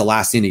 because that's the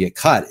last thing to get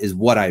cut is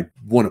what I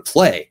want to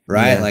play,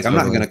 right? Yeah, I'm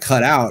not going to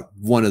cut out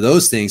one of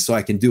those things so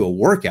I can do a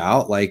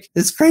workout.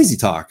 It's crazy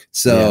talk.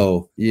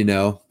 So,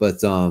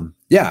 but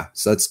yeah,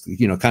 so that's,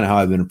 kind of how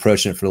I've been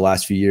approaching it for the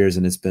last few years,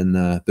 and it's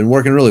been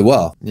working really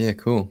well. Yeah,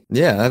 cool.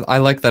 Yeah, I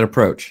like that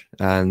approach,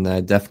 and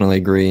I definitely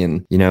agree.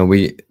 And,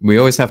 we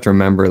always have to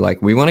remember,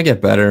 we want to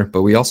get better,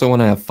 but we also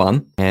want to have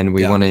fun, and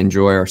we want to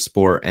enjoy our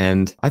sport.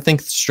 And I think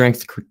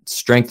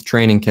strength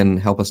training can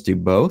help us do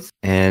both.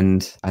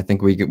 And I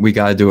think we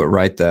got to do it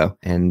right, though,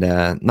 and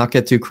not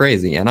get too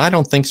crazy. And I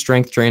don't think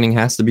strength training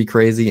has to be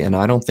crazy, and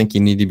I don't think you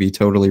need to be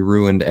totally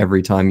ruined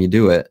every time you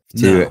do it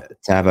to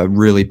have a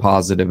really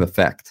positive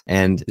effect.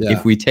 And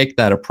if we take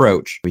that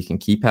approach, we can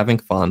keep having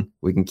fun,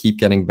 we can keep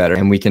getting better,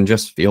 and we can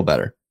just feel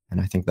better.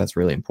 And I think that's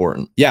really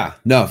important. Yeah,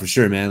 no, for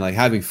sure, man.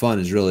 Having fun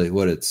is really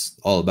what it's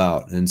all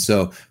about. And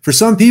so for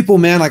some people,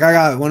 man, I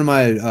got one of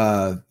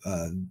my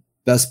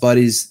best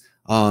buddies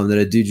that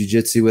I do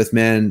jujitsu with,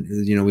 man.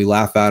 We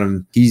laugh at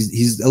him.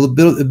 He's a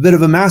bit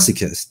of a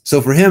masochist.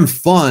 So for him,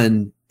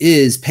 fun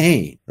is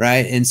pain,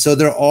 right? And so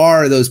there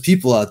are those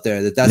people out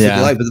there that's what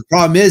they like. But the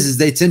problem is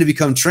they tend to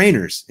become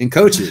trainers and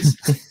coaches.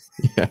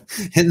 Yeah.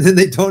 And then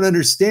they don't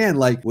understand,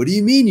 what do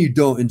you mean you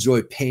don't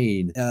enjoy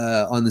pain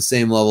on the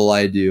same level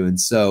I do? And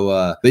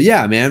so, but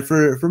yeah, man,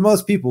 for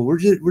most people, we're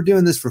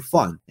doing this for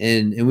fun,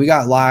 and we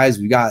got lives,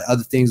 we got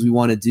other things we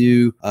want to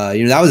do.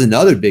 That was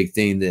another big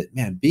thing that,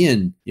 man,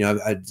 being,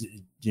 I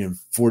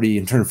 40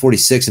 and turning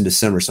 46 in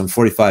December. So I'm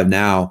 45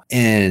 now.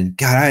 And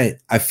God,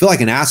 I feel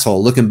like an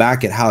asshole looking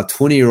back at how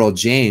 20-year-old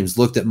James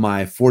looked at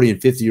my 40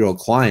 and 50-year-old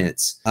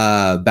clients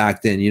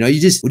back then.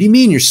 What do you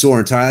mean you're sore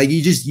and tired?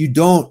 You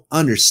don't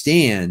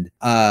understand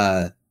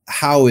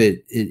how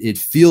it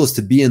feels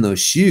to be in those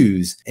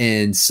shoes.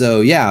 And so,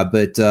 we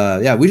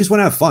just want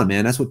to have fun,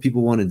 man. That's what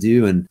people want to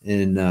do,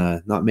 and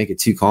not make it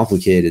too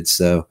complicated.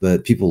 So,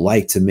 but people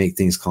like to make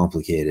things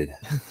complicated.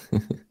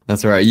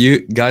 That's all right.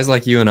 You guys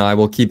like you and I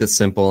will keep it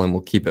simple, and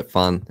we'll keep it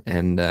fun,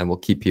 and we'll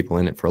keep people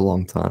in it for a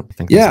long time. I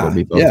think that's what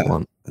we both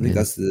want. I think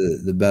that's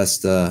the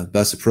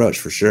best approach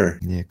for sure.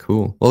 Yeah,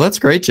 cool. Well, that's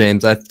great,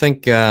 James. I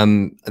think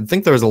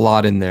there was a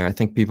lot in there. I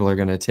think people are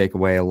going to take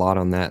away a lot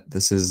on that.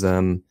 This is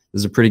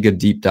a pretty good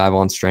deep dive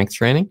on strength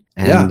training,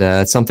 and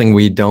it's something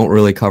we don't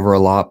really cover a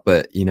lot,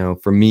 but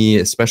for me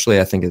especially,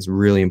 I think it's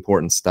really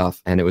important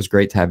stuff, and it was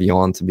great to have you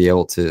on to be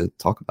able to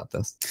talk about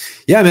this.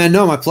 Yeah, man,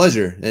 no, my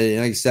pleasure.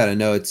 Like I said, I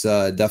know it's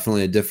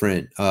definitely a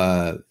different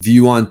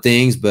view on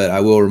things, but I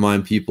will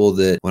remind people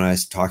that when I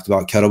talked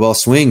about kettlebell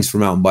swings for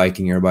mountain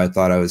biking, everybody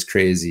thought I was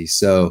crazy.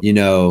 So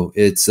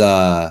it's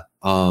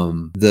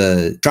I'm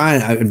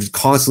just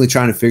constantly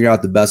trying to figure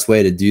out the best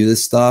way to do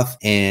this stuff.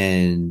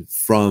 And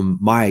from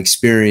my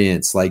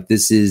experience, like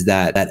this is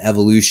that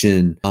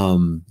evolution,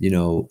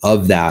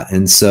 of that.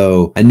 And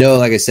so I know,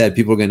 like I said,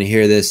 people are going to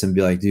hear this and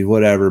be like, dude,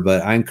 whatever.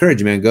 But I encourage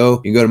you, man, you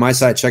can go to my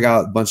site, check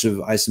out a bunch of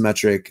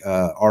isometric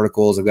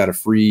articles. I've got a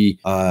free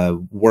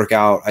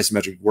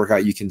isometric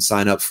workout you can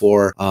sign up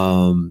for.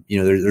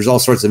 There's all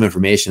sorts of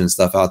information and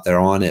stuff out there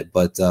on it.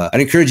 But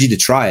I'd encourage you to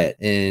try it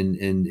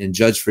and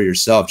judge for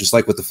yourself, just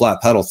like with the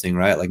flat pedal thing,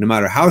 right? Like no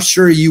matter how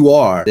sure you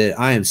are that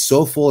I am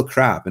so full of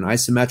crap and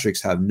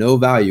isometrics have no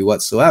value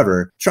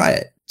whatsoever, try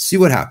it, see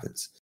what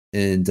happens.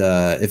 And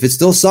if it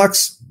still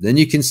sucks, then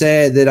you can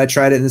say that I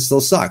tried it and it still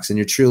sucks, and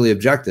you're truly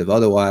objective.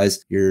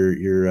 Otherwise, you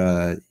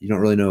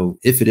don't really know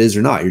if it is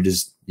or not. You're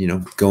just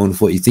going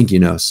with what you think you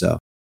know. So,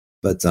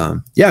 but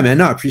yeah, man,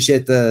 no, I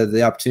appreciate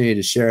the opportunity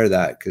to share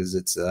that, because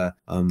it's like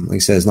I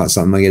said, it's not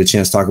something I get a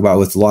chance to talk about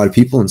with a lot of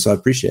people, and so I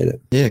appreciate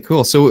it. Yeah,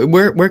 cool. So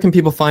where can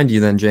people find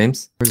you then,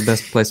 James? Where's the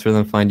best place for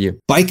them to find you?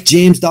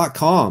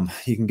 BikeJames.com.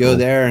 You can go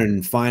there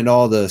and find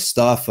all the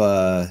stuff.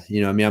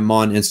 I'm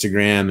on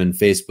Instagram and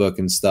Facebook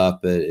and stuff,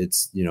 but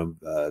it's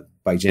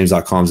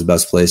BikeJames.com is the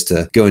best place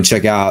to go and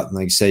check out. And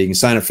like you say, you can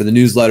sign up for the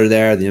newsletter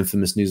there, the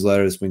infamous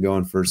newsletter that's been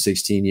going for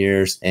 16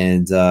 years,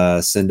 and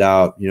send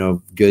out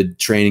good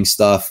training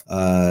stuff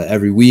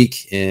every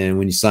week. And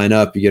when you sign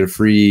up, you get a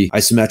free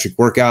isometric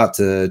workout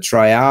to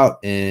try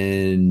out.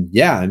 And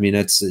yeah, I mean,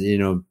 that's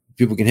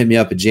people can hit me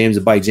up at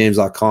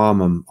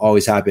james@bikejames.com. I'm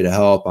always happy to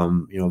help.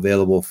 I'm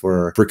available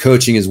for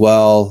coaching as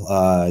well.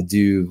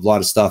 Do a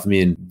lot of stuff. I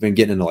mean, been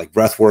getting into like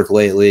breath work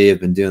lately.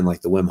 I've been doing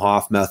like the Wim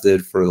Hof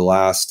method for the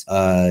last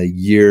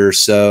year or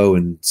so,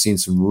 and seen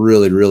some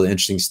really, really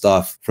interesting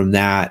stuff from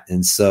that.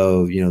 And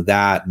so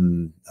that,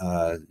 and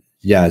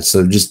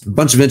so just a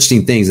bunch of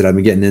interesting things that I've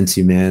been getting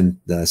into, man.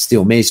 The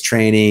steel mace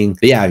training.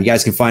 But yeah, you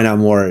guys can find out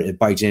more at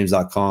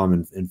bikejames.com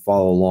and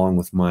follow along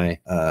with my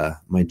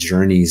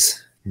journeys.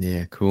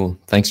 Yeah, cool.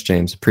 Thanks,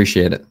 James.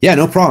 Appreciate it. Yeah,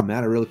 no problem,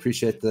 man. I really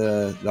appreciate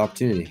the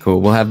opportunity.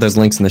 Cool. We'll have those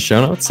links in the show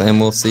notes,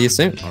 and we'll see you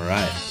soon. All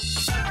right.